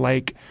your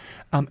lake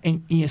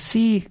and you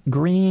see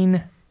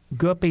green,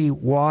 goopy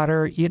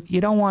water, you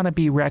don't want to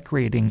be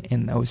recreating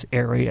in those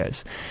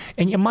areas.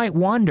 And you might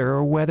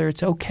wonder whether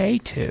it's okay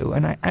to.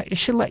 And I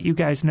should let you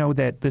guys know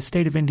that the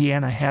state of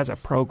Indiana has a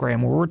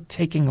program where we're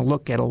taking a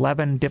look at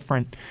 11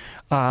 different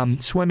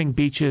swimming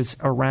beaches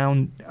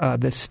around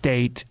the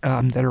state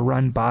that are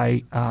run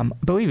by, I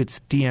believe it's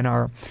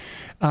DNR,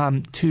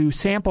 to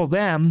sample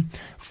them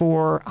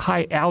for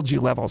high algae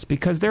levels,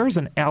 because there is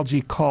an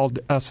algae called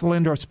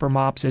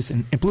Cylindrospermopsis,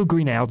 and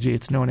blue-green algae,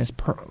 it's known as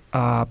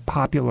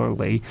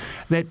popularly,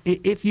 that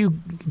if you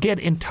get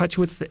in touch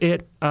with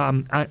it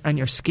on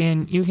your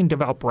skin, you can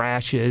develop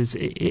rashes.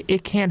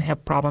 It can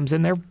have problems,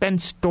 and there have been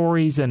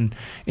stories in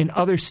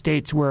other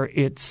states where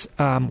it's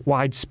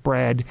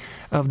widespread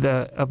of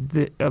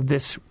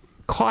this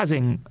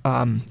causing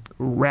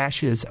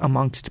rashes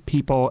amongst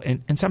people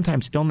and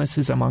sometimes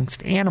illnesses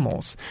amongst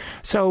animals.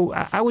 So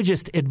I would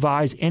just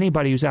advise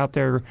anybody who's out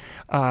there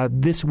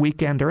this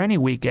weekend or any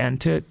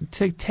weekend to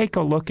take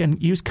a look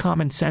and use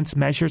common sense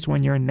measures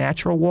when you're in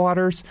natural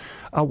waters.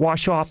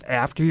 Wash off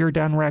after you're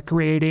done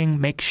recreating.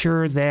 Make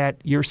sure that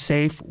you're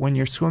safe when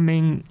you're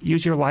swimming.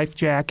 Use your life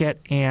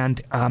jacket.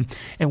 And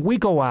we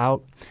go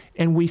out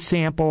and we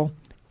sample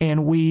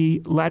and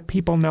we let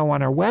people know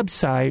on our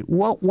website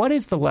what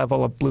is the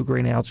level of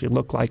blue-green algae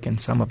look like in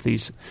some of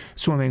these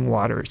swimming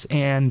waters.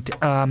 And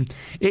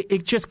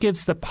it just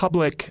gives the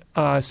public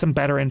some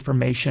better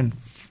information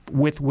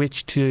with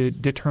which to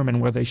determine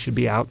where they should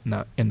be out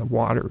in the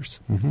waters.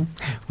 Mm-hmm.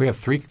 We have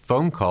 3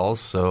 phone calls,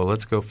 so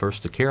let's go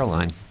first to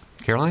Caroline.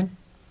 Caroline?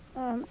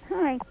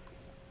 Hi.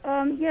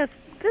 Yes,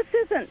 this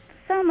isn't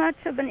so much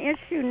of an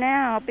issue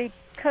now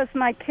because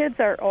my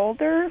kids are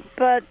older,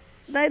 but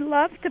they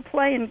love to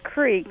play in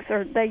creeks,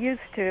 or they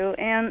used to,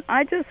 and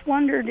I just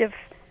wondered if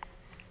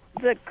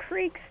the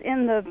creeks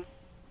in the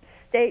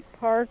state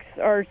parks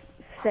are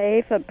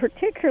safe.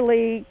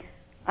 Particularly,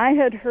 I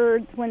had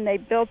heard when they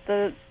built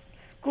the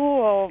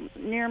school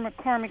near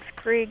McCormick's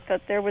Creek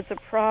that there was a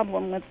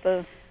problem with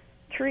the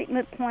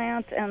treatment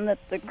plant and that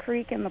the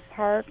creek in the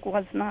park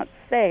was not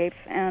safe.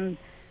 And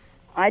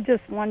I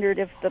just wondered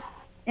if the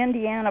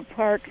Indiana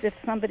parks, if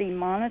somebody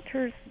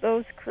monitors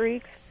those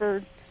creeks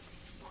for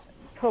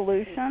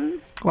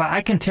pollution. Well,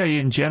 I can tell you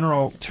in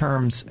general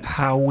terms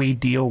how we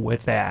deal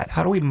with that.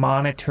 How do we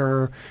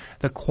monitor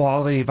the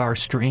quality of our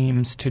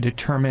streams to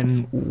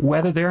determine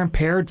whether they're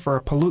impaired for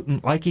a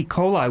pollutant like E.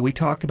 coli? We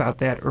talked about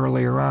that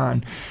earlier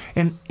on.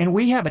 And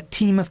we have a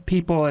team of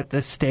people at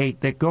the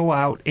state that go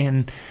out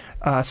and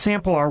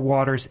sample our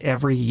waters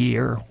every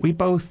year. We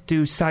both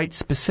do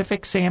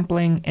site-specific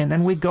sampling, and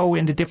then we go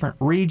into different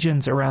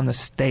regions around the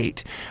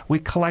state. We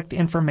collect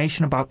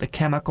information about the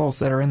chemicals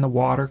that are in the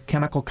water,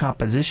 chemical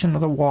composition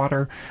of the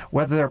water,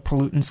 whether there are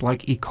pollutants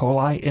like E.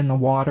 coli in the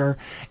water,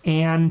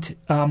 and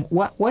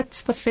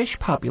what's the fish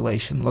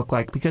population look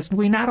like? Because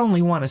we not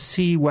only want to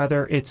see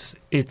whether it's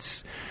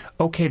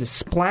okay to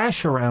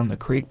splash around the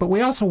creek, but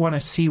we also want to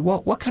see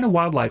what kind of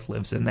wildlife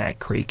lives in that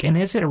creek, and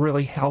is it a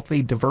really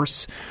healthy,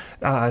 diverse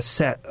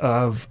set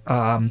of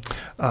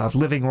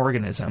living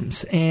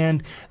organisms.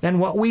 And then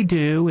what we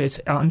do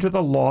is, under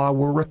the law,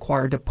 we're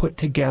required to put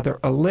together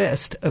a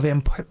list of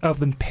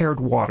impaired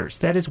waters.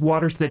 That is,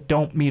 waters that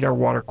don't meet our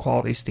water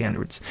quality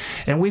standards.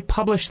 And we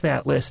publish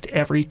that list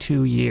every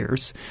 2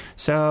 years.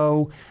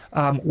 So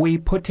we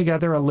put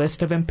together a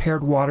list of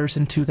impaired waters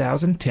in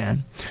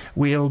 2010.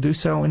 We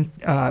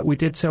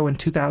did so in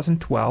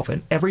 2012,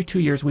 and every 2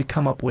 years we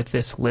come up with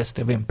this list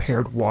of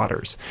impaired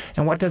waters.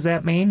 And what does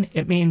that mean?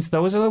 It means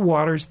those are the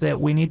waters that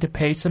we need to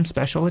pay some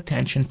special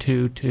attention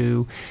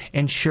to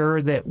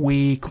ensure that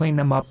we clean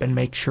them up and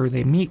make sure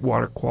they meet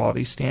water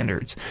quality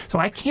standards. So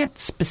I can't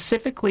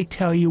specifically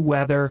tell you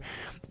whether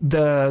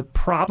the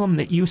problem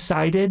that you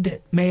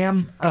cited,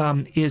 ma'am,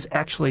 is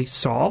actually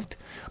solved.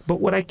 But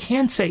what I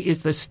can say is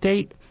the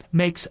state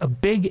makes a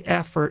big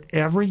effort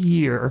every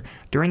year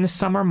during the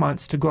summer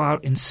months to go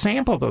out and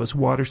sample those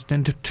waters to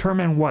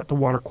determine what the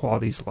water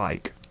quality is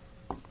like.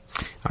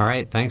 All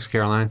right. Thanks,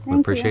 Caroline. We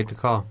appreciate the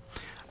call.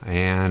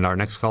 And our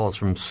next call is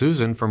from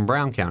Susan from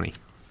Brown County.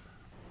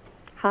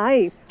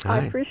 Hi. I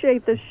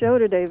appreciate this show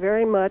today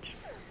very much.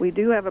 We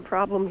do have a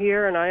problem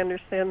here, and I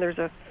understand there's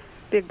a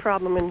big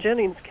problem in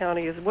Jennings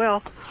County as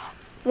well.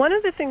 One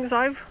of the things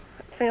I've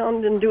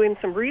found in doing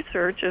some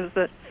research is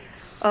that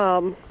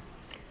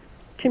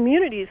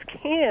communities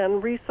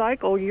can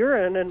recycle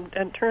urine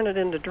and turn it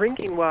into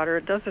drinking water.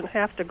 It doesn't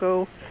have to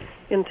go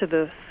into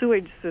the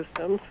sewage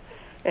systems.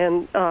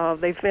 And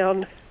I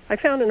found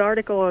an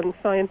article on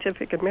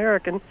Scientific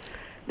American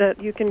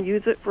that you can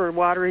use it for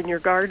watering your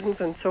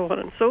gardens and so on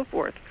and so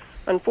forth.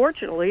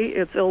 Unfortunately,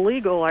 it's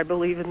illegal, I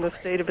believe, in the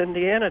state of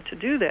Indiana to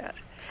do that.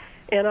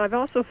 And I've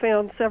also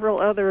found several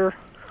other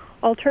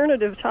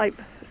alternative type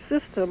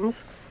systems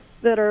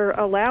that are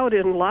allowed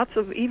in lots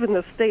of even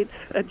the states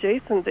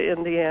adjacent to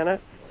Indiana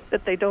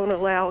that they don't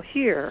allow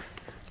here.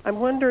 I'm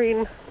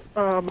wondering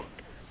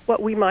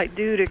what we might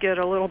do to get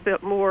a little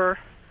bit more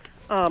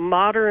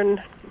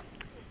modern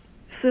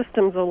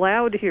systems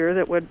allowed here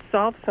that would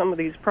solve some of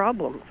these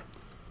problems.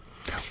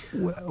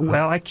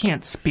 Well, I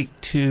can't speak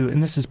to,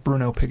 and this is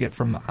Bruno Piggott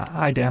from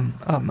IDEM,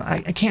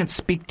 I can't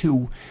speak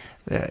to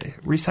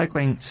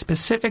recycling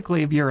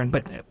specifically of urine,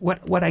 but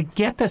what I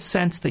get the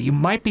sense that you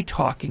might be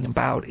talking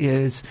about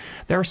is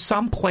there are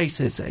some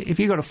places, if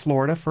you go to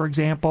Florida, for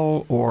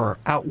example, or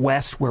out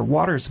west where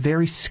water is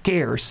very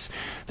scarce,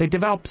 they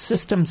develop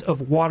systems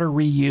of water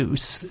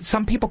reuse.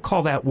 Some people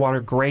call that water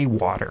gray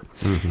water.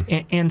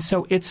 Mm-hmm. And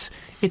so it's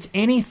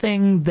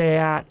anything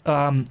that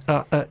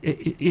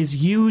is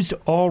used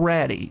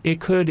already. It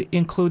could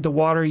include the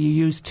water you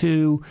use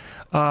to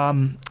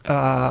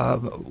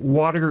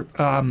water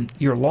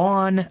your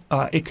lawn.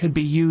 It could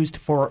be used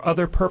for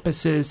other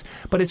purposes,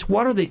 but it's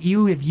water that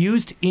you have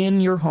used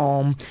in your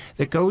home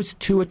that goes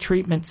to a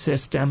treatment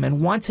system,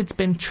 and once it's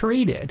been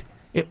treated,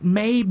 it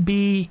may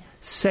be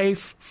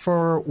safe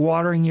for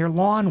watering your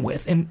lawn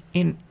with. And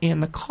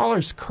the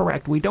caller's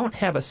correct. We don't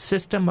have a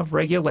system of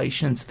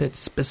regulations that's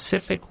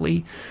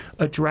specifically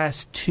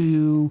addressed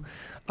to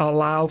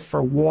allow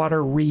for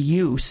water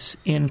reuse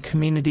in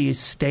communities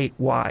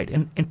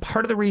statewide. And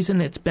part of the reason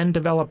it's been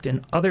developed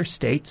in other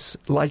states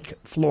like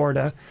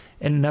Florida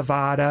and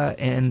Nevada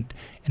and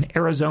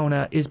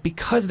Arizona is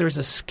because there's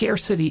a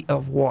scarcity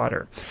of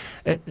water.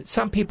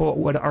 Some people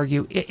would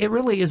argue it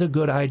really is a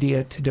good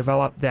idea to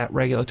develop that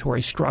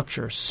regulatory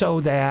structure so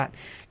that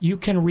you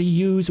can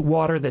reuse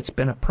water that's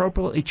been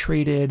appropriately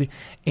treated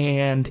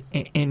and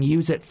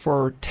use it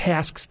for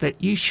tasks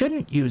that you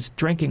shouldn't use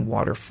drinking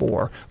water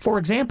for. For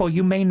example,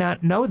 you may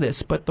not know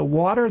this, but the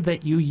water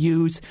that you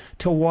use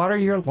to water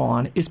your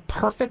lawn is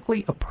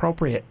perfectly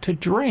appropriate to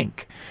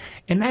drink.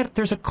 And that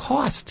there's a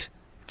cost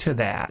to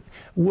that.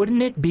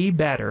 Wouldn't it be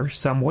better,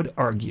 some would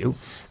argue,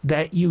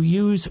 that you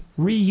use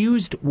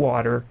reused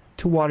water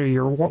to water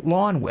your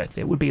lawn with?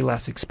 It would be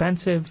less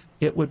expensive,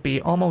 it would be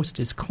almost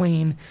as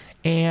clean,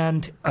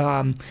 and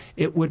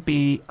it would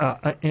be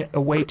a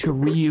way to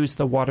reuse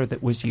the water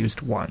that was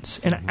used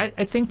once. And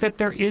I think that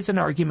there is an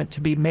argument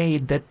to be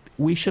made that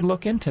we should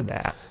look into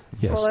that.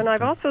 Yes. Well, and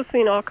I've also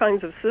seen all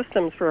kinds of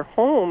systems for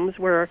homes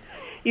where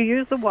you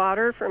use the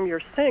water from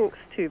your sinks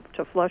to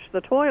flush the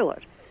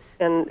toilet.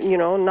 And,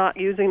 not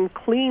using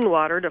clean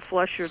water to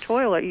flush your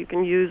toilet. You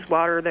can use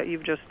water that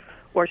you've just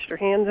washed your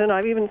hands in.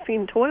 I've even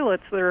seen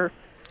toilets that are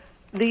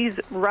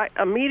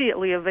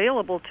immediately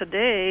available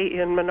today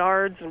in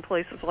Menards and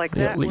places like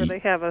that, where they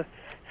have a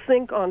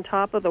sink on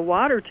top of the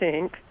water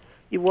tank.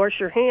 You wash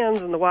your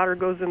hands and the water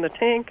goes in the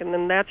tank, and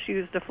then that's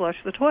used to flush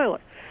the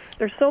toilet.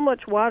 There's so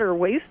much water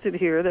wasted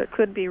here that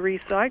could be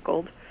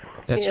recycled.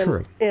 That's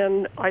true.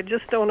 And I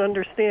just don't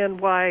understand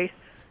why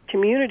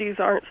communities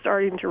aren't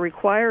starting to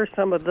require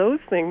some of those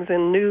things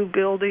in new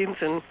buildings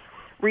and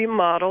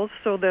remodels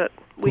so that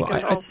we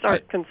can all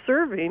start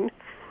conserving,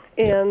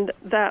 and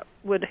that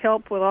would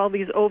help with all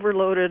these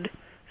overloaded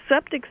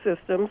septic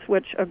systems,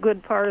 which a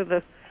good part of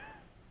the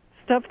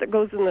stuff that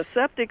goes in the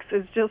septics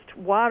is just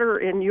water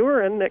and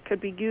urine that could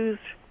be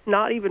used,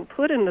 not even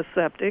put in the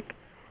septic,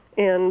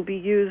 and be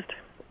used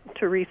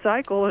to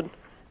recycle and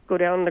go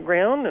down in the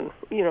ground and,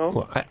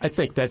 Well, I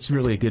think that's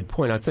really a good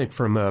point. I think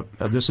from,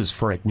 this is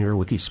Frank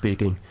Nierwicki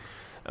speaking.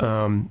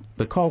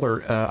 The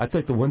caller, I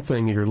think the one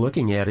thing you're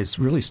looking at is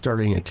really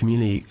starting a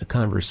community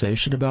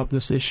conversation about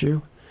this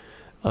issue.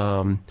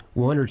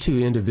 One or two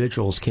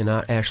individuals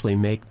cannot actually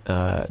make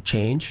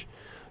change,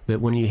 but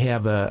when you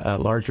have a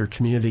larger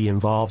community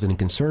involved and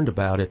concerned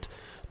about it,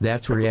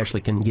 that's where you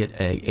actually can get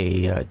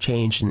a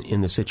change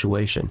in the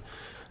situation.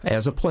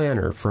 As a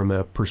planner, from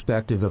a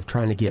perspective of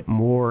trying to get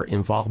more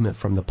involvement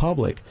from the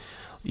public,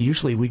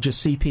 usually we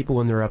just see people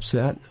when they're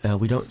upset.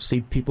 We don't see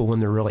people when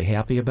they're really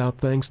happy about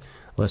things.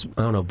 Unless,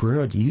 I don't know,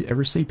 Bruno, do you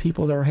ever see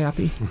people that are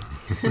happy?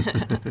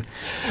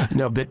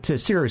 No, but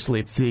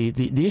seriously,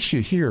 the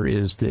issue here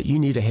is that you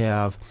need to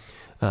have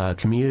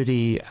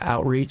community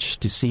outreach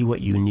to see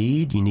what you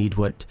need. You need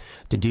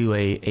to do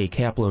a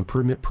capital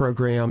improvement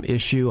program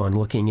issue on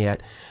looking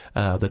at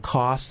the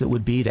cost that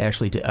would be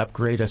to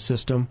upgrade a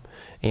system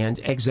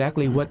and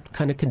exactly what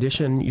kind of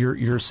condition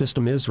your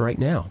system is right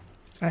now.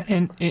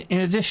 And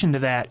in addition to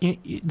that,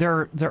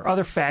 there are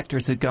other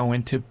factors that go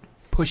into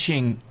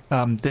pushing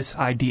this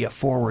idea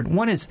forward.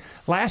 One is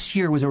last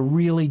year was a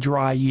really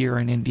dry year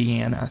in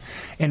Indiana.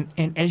 And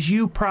as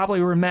you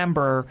probably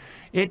remember,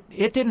 it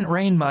didn't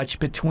rain much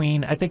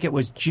between, I think it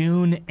was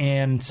June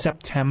and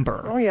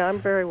September. Oh, yeah, I'm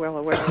very well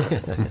aware of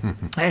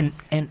it.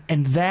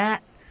 and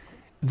that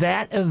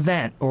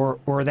event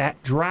or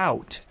that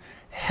drought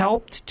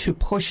helped to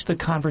push the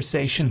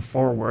conversation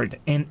forward.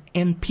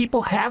 And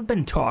people have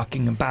been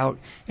talking about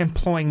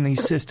employing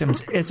these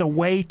systems as a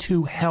way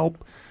to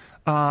help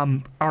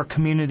our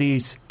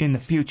communities in the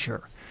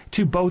future,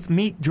 to both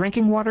meet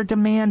drinking water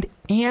demand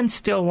and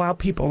still allow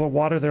people to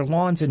water their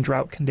lawns in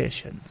drought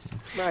conditions.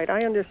 Right,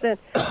 I understand.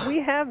 We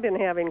have been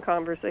having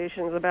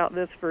conversations about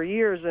this for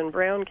years in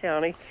Brown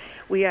County.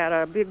 We had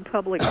a big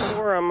public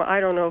forum,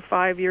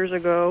 5 years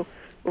ago,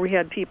 where we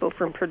had people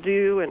from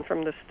Purdue and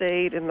from the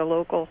state and the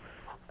local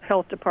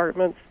health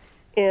departments.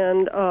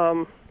 And,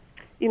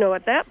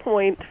 at that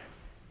point,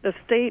 the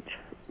state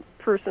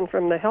person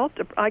from the health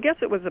department, I guess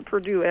it was a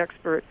Purdue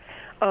expert,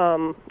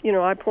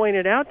 I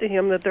pointed out to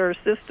him that there are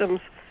systems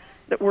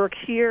that work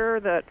here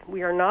that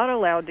we are not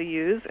allowed to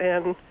use,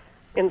 and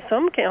in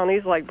some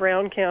counties, like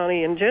Brown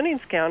County and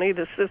Jennings County,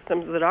 the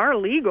systems that are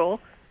legal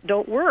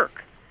don't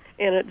work.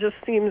 And it just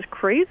seems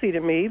crazy to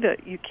me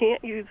that you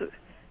can't use it.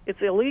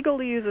 It's illegal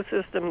to use a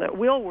system that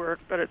will work,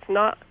 but it's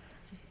not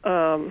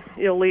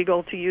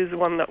illegal to use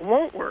one that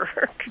won't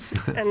work.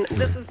 And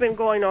this has been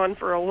going on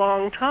for a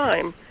long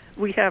time.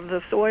 We have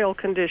the soil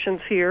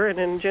conditions here and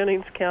in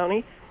Jennings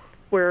County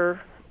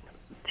where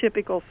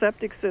typical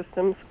septic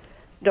systems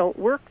don't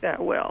work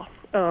that well.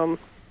 And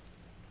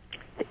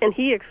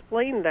he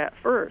explained that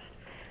first.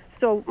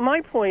 So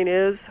my point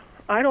is,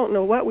 I don't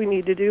know what we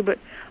need to do, but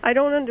I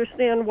don't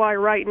understand why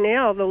right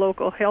now the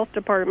local health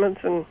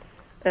departments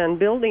and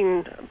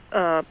building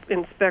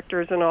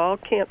inspectors and all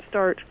can't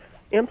start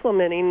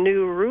implementing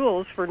new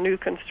rules for new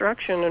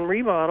construction and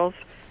remodels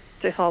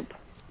to help,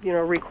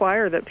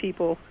 require that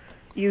people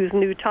use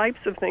new types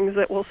of things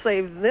that will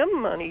save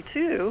them money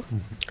too.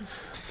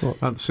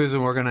 Well,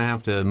 Susan, we're going to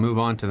have to move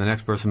on to the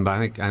next person,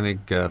 but I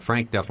think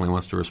Frank definitely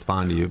wants to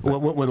respond to you.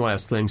 One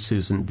last thing,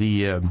 Susan.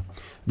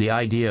 The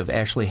idea of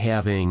actually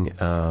having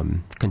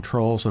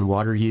controls on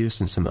water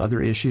use and some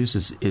other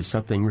issues is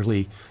something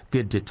really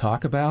good to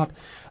talk about.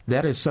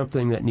 That is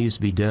something that needs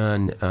to be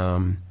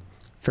done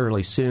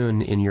fairly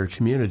soon in your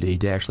community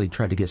to actually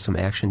try to get some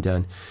action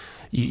done.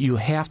 You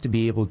have to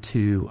be able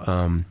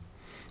to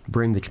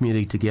bring the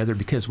community together,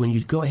 because when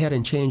you go ahead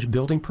and change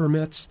building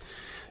permits,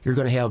 you're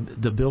going to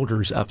have the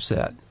builders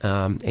upset.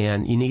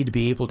 And you need to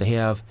be able to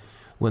have,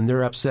 when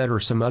they're upset or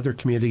some other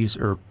communities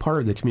or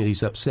part of the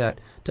community's upset,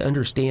 to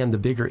understand the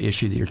bigger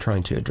issue that you're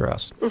trying to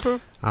address.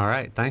 Mm-hmm. All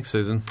right. Thanks,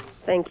 Susan.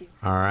 Thank you.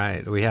 All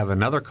right. We have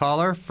another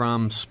caller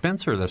from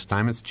Spencer this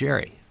time. It's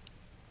Jerry.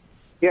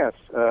 Yes.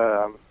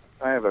 I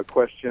have a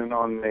question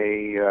on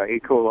the E.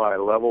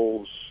 coli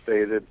levels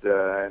stated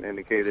and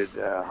indicated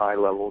high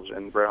levels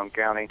in Brown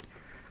County.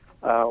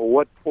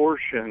 What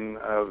portion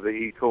of the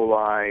E.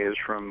 coli is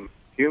from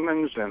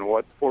humans and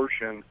what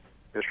portion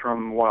is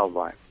from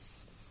wildlife?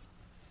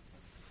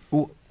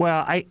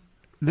 Well,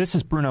 this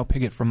is Bruno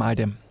Piggott from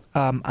IDEM.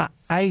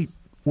 I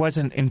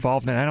wasn't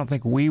involved in it. I don't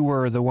think we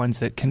were the ones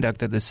that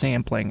conducted the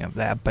sampling of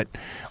that. But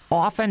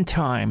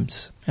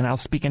oftentimes, and I'll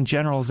speak in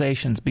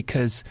generalizations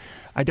because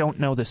I don't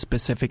know the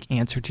specific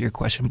answer to your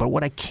question, but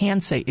what I can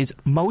say is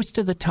most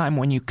of the time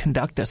when you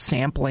conduct a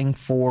sampling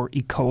for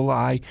E.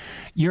 coli,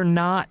 you're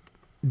not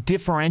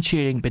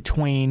differentiating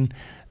between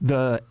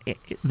the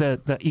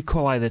E.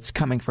 coli that's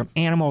coming from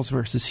animals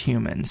versus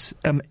humans.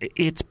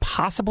 It's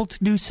possible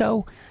to do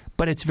so,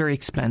 but it's very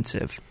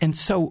expensive. And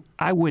so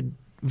I would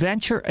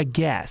venture a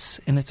guess,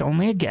 and it's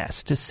only a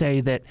guess, to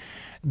say that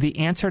the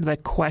answer to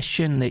that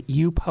question that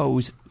you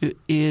pose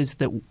is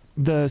that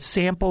the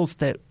samples,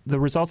 that the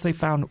results they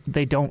found,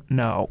 they don't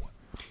know.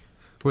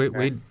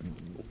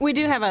 We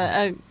do have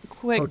a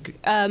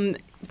quick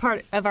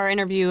part of our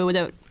interview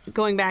without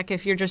going back.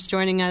 If you're just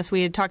joining us,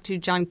 we had talked to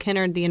John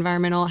Kennard, the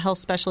environmental health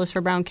specialist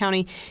for Brown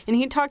County, and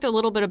he talked a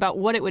little bit about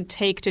what it would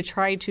take to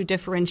try to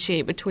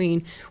differentiate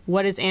between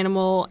what is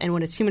animal and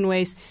what is human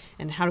waste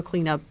and how to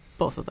clean up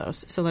both of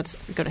those. So let's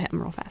go to him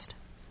real fast.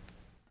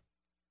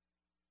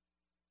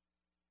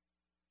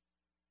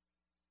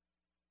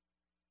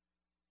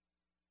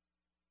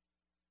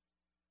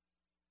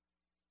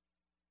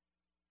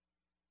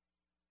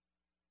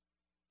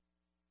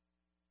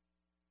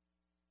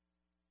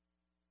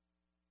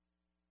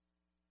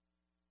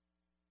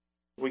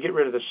 We get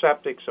rid of the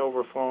septics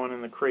overflowing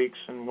in the creeks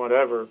and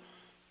whatever,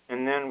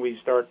 and then we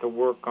start to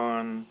work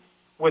on,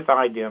 with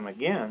IDEM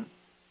again,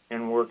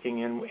 and working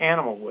in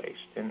animal waste.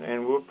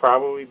 And we'll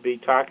probably be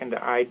talking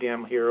to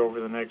IDEM here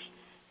over the next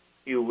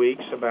few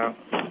weeks about,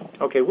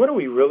 okay, what are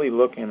we really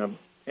looking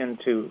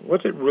into?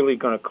 What's it really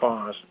going to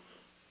cost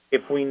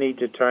if we need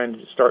to try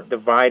and start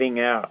dividing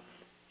out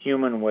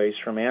human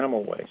waste from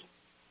animal waste?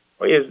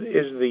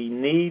 Is the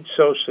need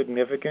so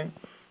significant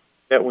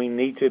that we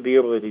need to be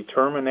able to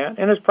determine that?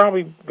 And it's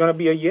probably going to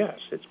be a yes.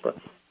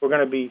 We're going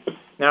to be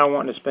now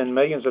wanting to spend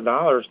millions of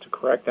dollars to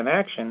correct an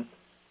action.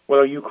 Well,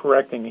 are you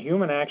correcting a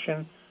human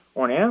action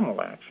or an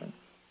animal action?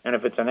 And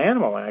if it's an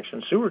animal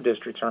action, sewer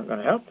districts aren't going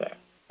to help that.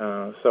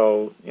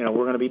 So we're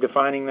going to be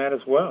defining that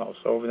as well.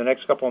 So over the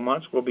next couple of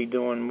months, we'll be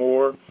doing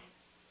more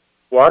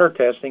water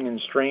testing in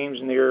streams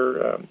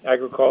near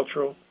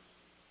agricultural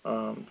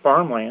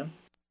farmland.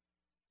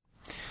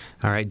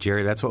 All right,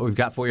 Jerry, that's what we've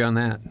got for you on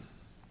that.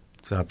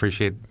 So I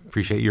appreciate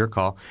your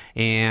call.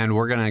 And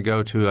we're going to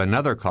go to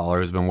another caller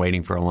who's been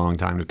waiting for a long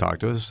time to talk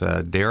to us,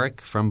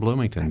 Derek from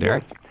Bloomington.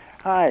 Derek?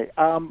 Hi.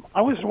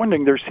 I was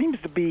wondering, there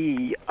seems to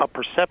be a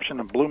perception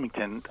of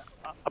Bloomington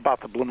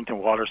about the Bloomington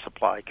water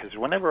supply, because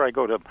whenever I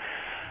go to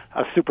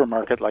a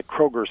supermarket like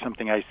Kroger or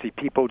something, I see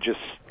people just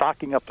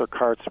stocking up their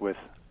carts with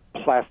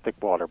plastic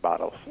water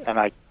bottles, and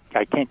I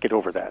can't get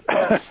over that.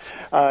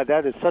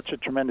 That is such a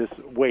tremendous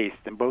waste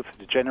in both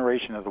the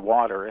generation of the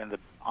water, and the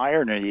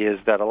irony is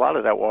that a lot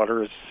of that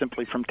water is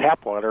simply from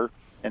tap water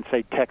in,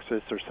 say,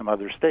 Texas or some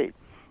other state.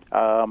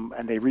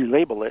 And they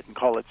relabel it and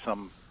call it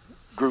some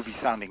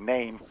groovy-sounding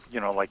name,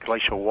 like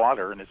glacial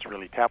water, and it's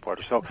really tap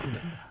water. So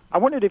I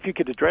wondered if you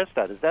could address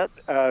that. Is that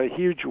a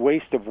huge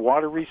waste of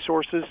water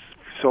resources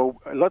So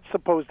let's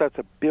suppose that's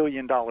a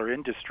billion-dollar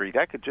industry.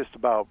 That could just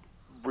about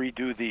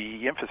redo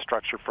the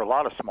infrastructure for a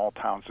lot of small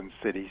towns and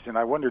cities. And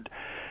I wondered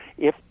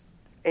if,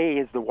 A,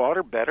 is the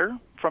water better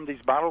from these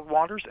bottled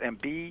waters, and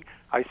B,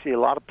 I see a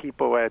lot of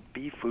people at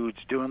B Foods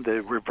doing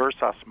the reverse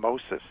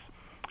osmosis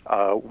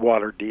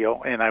water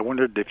deal, and I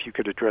wondered if you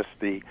could address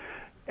the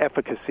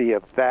efficacy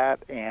of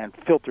that and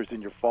filters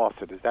in your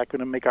faucet. Is that going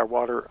to make our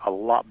water a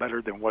lot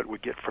better than what we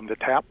get from the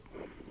tap?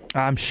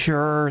 I'm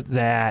sure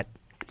that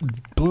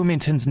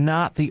Bloomington's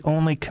not the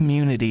only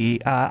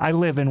community. I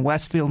live in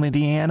Westfield,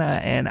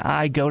 Indiana, and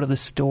I go to the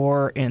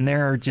store, and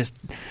there are just,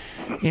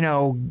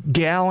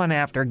 gallon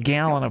after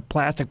gallon of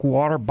plastic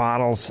water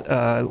bottles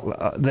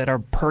that are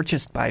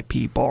purchased by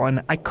people,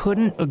 and I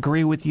couldn't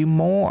agree with you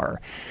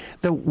more.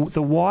 The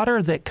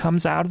water that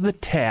comes out of the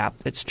tap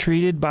that's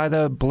treated by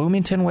the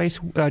Bloomington Waste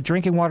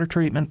Drinking Water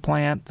Treatment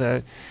Plant,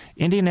 the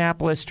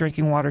Indianapolis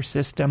Drinking Water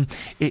System,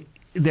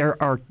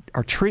 there are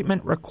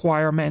treatment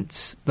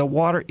requirements. The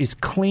water is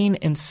clean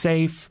and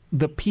safe.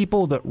 The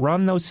people that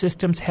run those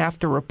systems have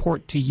to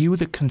report to you,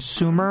 the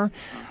consumer,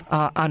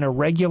 on a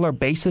regular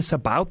basis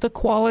about the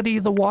quality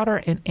of the water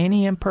and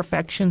any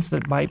imperfections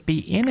that might be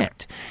in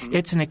it.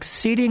 It's an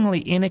exceedingly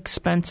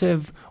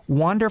inexpensive,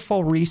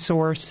 wonderful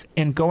resource,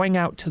 and going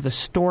out to the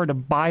store to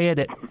buy it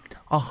at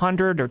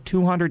 100 or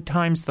 200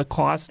 times the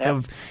cost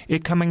of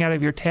it coming out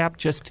of your tap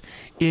just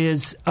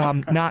is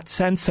not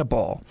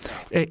sensible.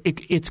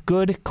 It's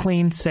good,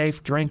 clean,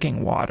 safe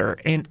drinking water.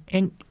 And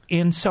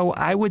so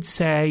I would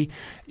say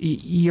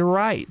you're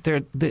right.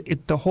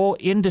 The whole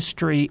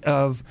industry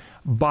of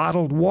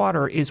bottled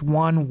water is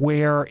one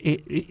where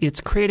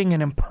it's creating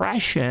an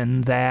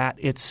impression that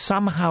it's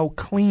somehow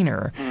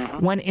cleaner,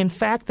 when in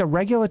fact the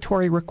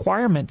regulatory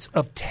requirements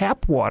of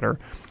tap water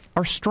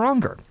are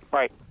stronger.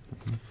 Right.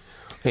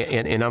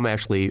 And I'm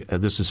actually,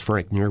 this is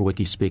Frank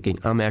Nierwicki speaking,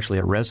 I'm actually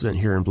a resident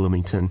here in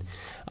Bloomington.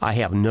 I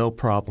have no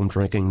problem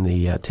drinking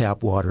the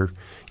tap water.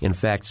 In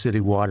fact,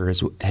 City Water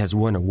has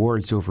won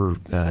awards over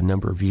a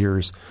number of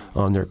years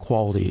on their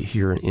quality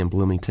here in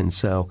Bloomington.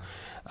 So,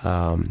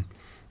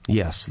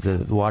 yes,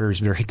 the water is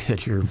very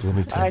good here in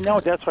Bloomington. I know.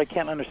 That's why I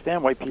can't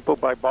understand why people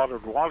buy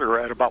bottled water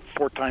at about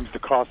 4 times the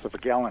cost of a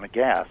gallon of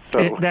gas.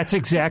 So that's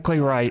exactly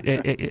right.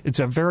 It's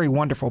a very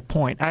wonderful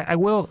point. I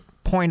will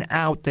point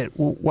out that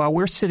while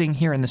we're sitting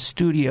here in the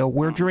studio,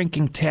 we're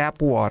drinking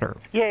tap water.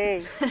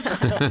 Yay! There's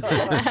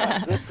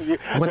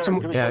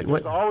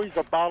always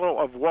a bottle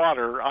of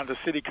water on the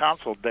city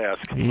council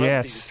desk.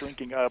 Yes.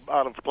 Drinking out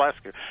of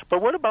plastic.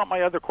 But what about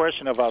my other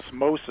question of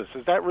osmosis?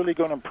 Is that really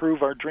going to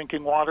improve our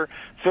drinking water?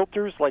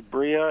 Filters like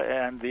Bria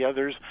and the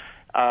others,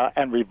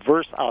 and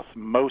reverse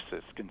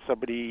osmosis. Can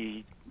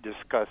somebody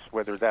discuss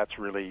whether that's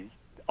really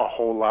a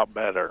whole lot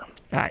better?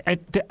 I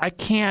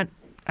can't.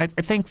 I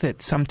think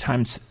that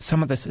sometimes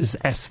some of this is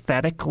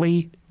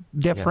aesthetically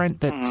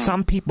different, that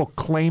some people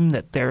claim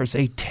that there's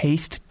a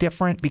taste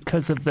different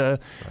because of the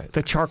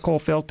charcoal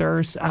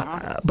filters.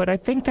 But I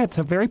think that's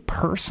a very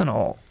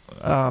personal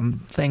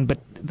thing. But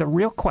the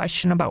real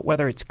question about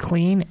whether it's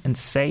clean and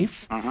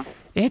safe,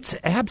 it's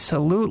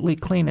absolutely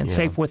clean and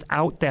safe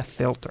without that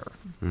filter.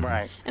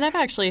 Right. And I've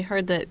actually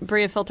heard that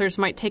Bria filters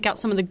might take out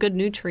some of the good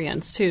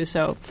nutrients, too.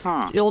 So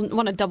you'll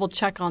want to double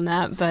check on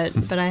that,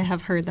 but I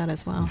have heard that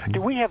as well.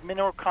 Do we have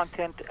mineral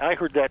content? I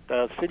heard that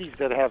cities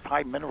that have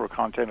high mineral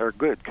content are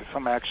good, because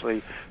some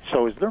actually...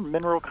 So is there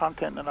mineral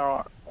content in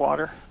our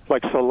water,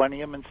 like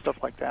selenium and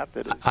stuff like that?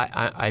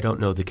 I don't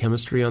know the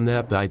chemistry on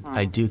that, but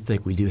I do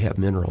think we do have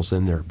minerals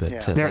in there.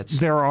 But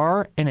there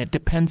are, and it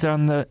depends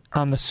on the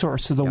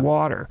source of the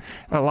water.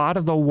 A lot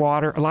of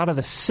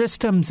the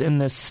systems in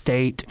this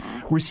state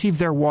receive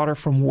their water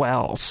from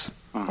wells.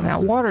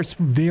 That water is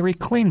very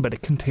clean, but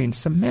it contains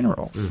some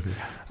minerals.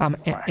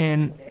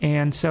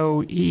 And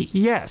so,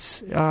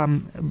 yes,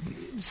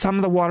 some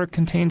of the water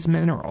contains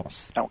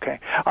minerals. Okay.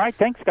 All right.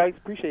 Thanks, guys.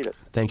 Appreciate it.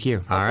 Thank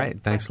you. All right.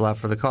 Thanks a lot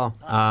for the call.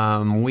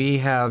 We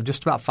have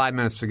just about 5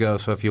 minutes to go,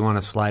 so if you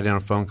want to slide in a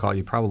phone call,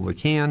 you probably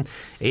can.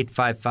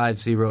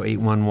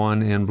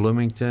 855-0811 in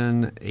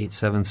Bloomington,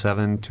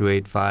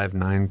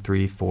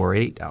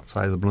 877-285-9348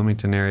 outside of the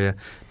Bloomington area,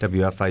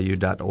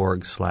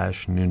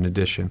 WFIU.org/Noon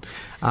Edition.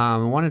 I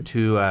wanted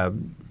to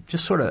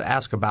just sort of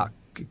ask about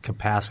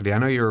capacity. I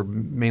know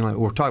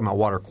we're talking about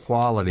water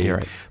quality,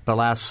 right. But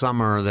last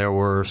summer there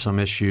were some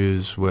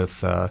issues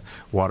with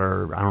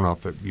water. I don't know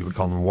if you would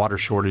call them water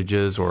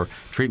shortages or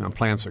treatment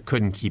plants that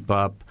couldn't keep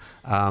up.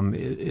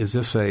 Is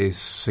this a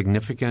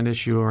significant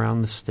issue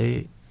around the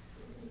state?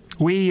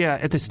 We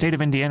at the state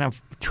of Indiana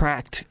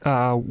tracked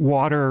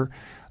water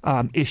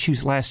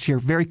issues last year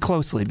very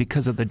closely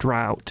because of the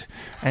drought.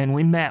 And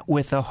we met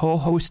with a whole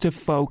host of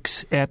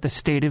folks at the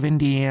state of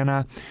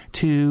Indiana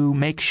to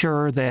make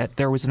sure that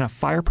there was enough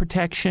fire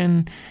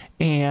protection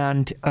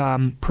and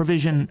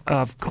provision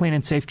of clean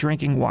and safe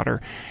drinking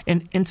water.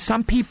 And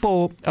some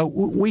people,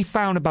 we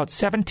found about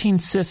 17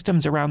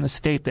 systems around the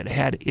state that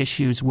had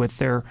issues with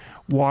their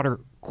water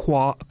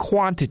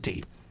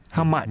quantity.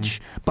 how much.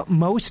 But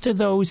most of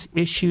those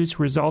issues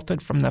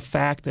resulted from the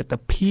fact that the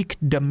peak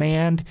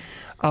demand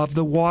of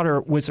the water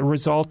was a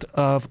result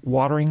of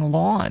watering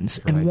lawns.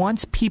 Right. And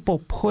once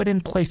people put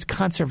in place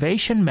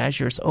conservation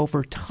measures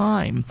over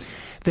time,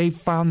 they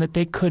found that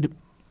they could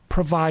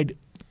provide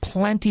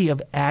plenty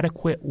of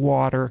adequate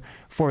water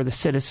for the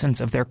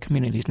citizens of their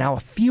communities. Now, a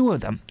few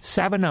of them,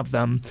 7 of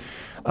them,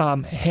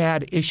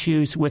 had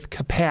issues with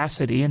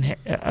capacity, and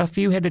a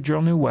few had to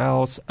drill new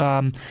wells,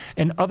 and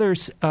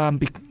others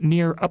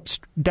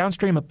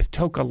downstream of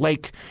Patoka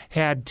Lake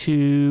had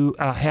to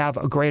have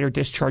a greater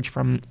discharge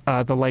from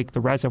the lake,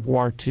 the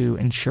reservoir, to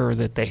ensure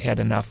that they had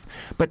enough.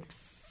 But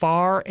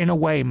far and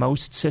away,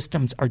 most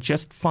systems are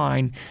just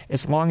fine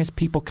as long as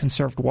people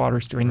conserved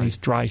waters during these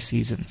dry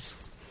seasons.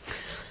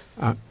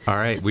 All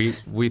right. We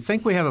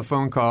think we have a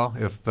phone call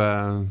if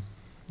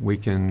we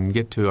can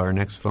get to our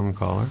next phone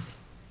caller.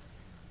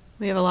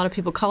 We have a lot of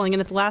people calling in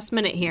at the last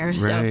minute here.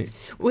 Right.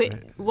 So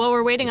while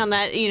we're waiting on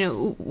that,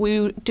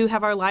 we do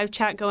have our live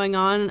chat going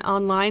on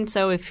online.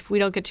 So if we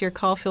don't get to your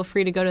call, feel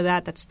free to go to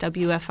that. That's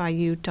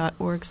wfiu.org/noon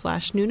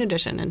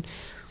edition. And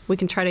we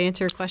can try to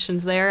answer your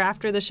questions there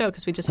after the show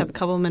because we just have a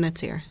couple of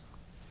minutes here.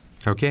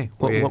 Okay.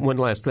 Well, one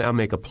last thing. I'll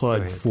make a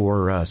plug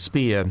for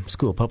SPIA,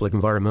 School of Public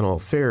Environmental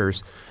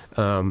Affairs.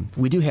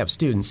 We do have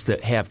students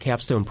that have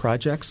capstone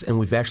projects, and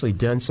we've actually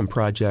done some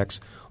projects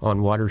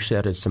on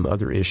watershed and some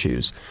other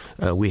issues.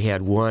 We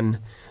had one.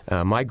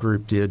 My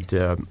group did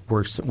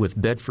work with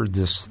Bedford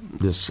this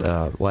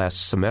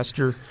last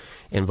semester,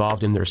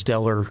 involved in their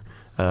Stellar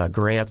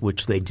grant,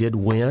 which they did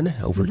win,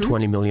 over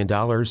 $20 million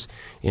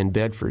in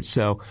Bedford.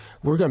 So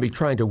we're going to be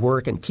trying to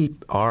work and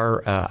keep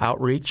our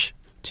outreach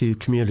to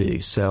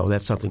communities. So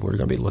that's something we're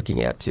going to be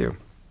looking at, too.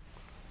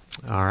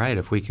 All right.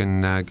 If we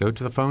can go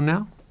to the phone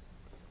now.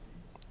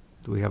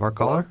 Do we have our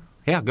caller?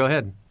 Yeah, go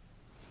ahead.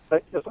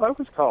 Yes, I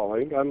was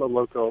calling. I'm a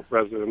local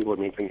resident in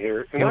Bloomington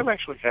here, and I've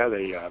actually had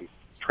a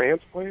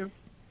transplant.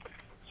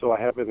 So I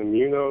have an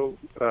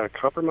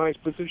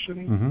immunocompromised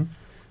position.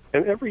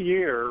 And every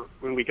year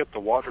when we get the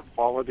water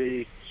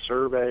quality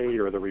survey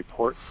or the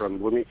report from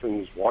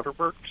Bloomington's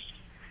Waterworks,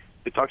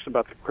 it talks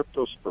about the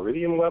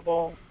cryptosporidium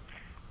level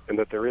and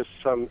that there is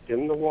some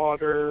in the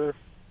water.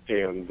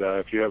 And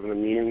if you have an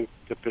immune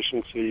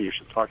deficiency, you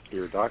should talk to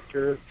your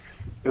doctor.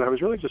 And I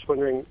was really just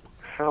wondering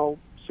how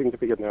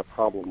significant that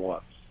problem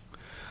was.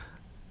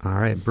 All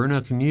right.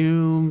 Bruno, can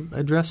you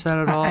address that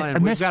at all? I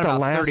We've missed got the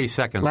about 30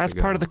 seconds last to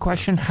go. part of the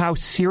question. How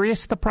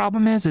serious the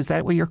problem is? Is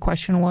that what your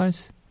question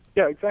was?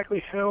 Yeah,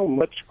 exactly how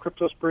much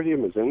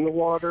cryptosporidium is in the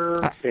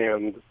water,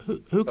 and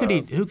who could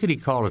he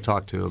call to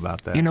talk to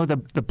about that?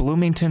 The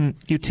Bloomington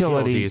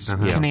Utilities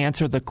Uh-huh. can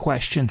answer the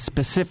question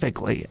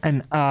specifically,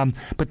 and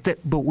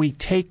but we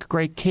take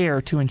great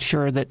care to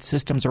ensure that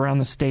systems around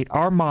the state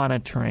are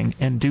monitoring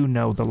and do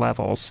know the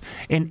levels,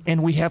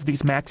 and we have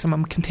these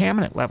maximum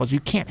contaminant levels.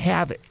 You can't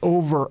have it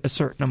over a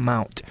certain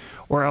amount,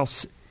 or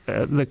else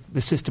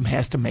the system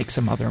has to make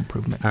some other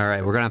improvements. All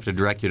right. We're going to have to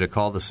direct you to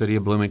call the City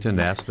of Bloomington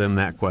to ask them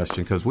that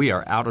question because we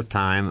are out of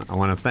time. I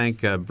want to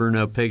thank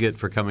Bruno Piggott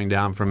for coming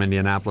down from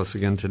Indianapolis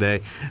again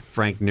today.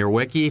 Frank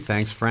Nierwicki.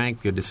 Thanks,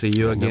 Frank. Good to see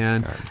you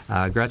again.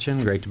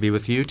 Gretchen, great to be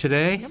with you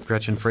today. Yep.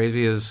 Gretchen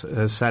Frazee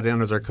has sat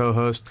in as our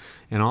co-host.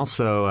 And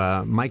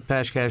also Mike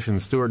Pashkash and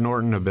Stuart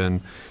Norton have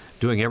been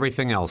doing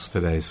everything else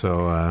today.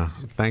 So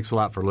thanks a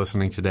lot for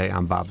listening today.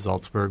 I'm Bob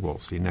Zaltsberg. We'll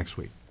see you next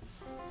week.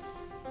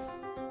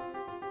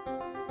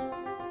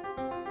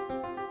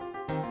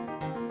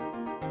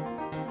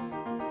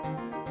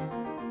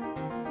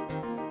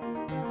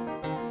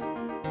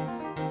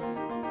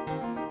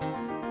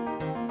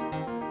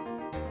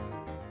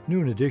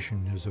 Noon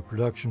Edition is a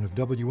production of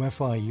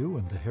WFIU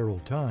and the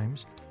Herald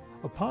Times.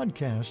 A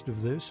podcast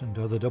of this and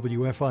other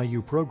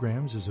WFIU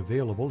programs is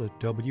available at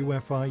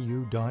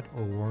WFIU.org.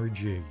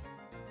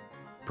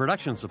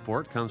 Production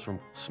support comes from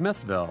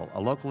Smithville,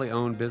 a locally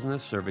owned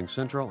business serving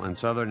central and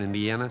southern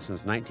Indiana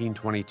since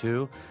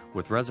 1922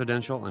 with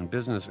residential and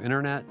business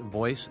internet,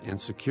 voice, and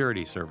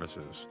security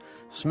services.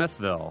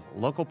 Smithville,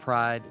 local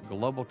pride,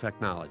 global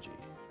technology.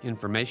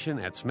 Information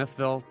at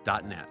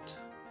smithville.net.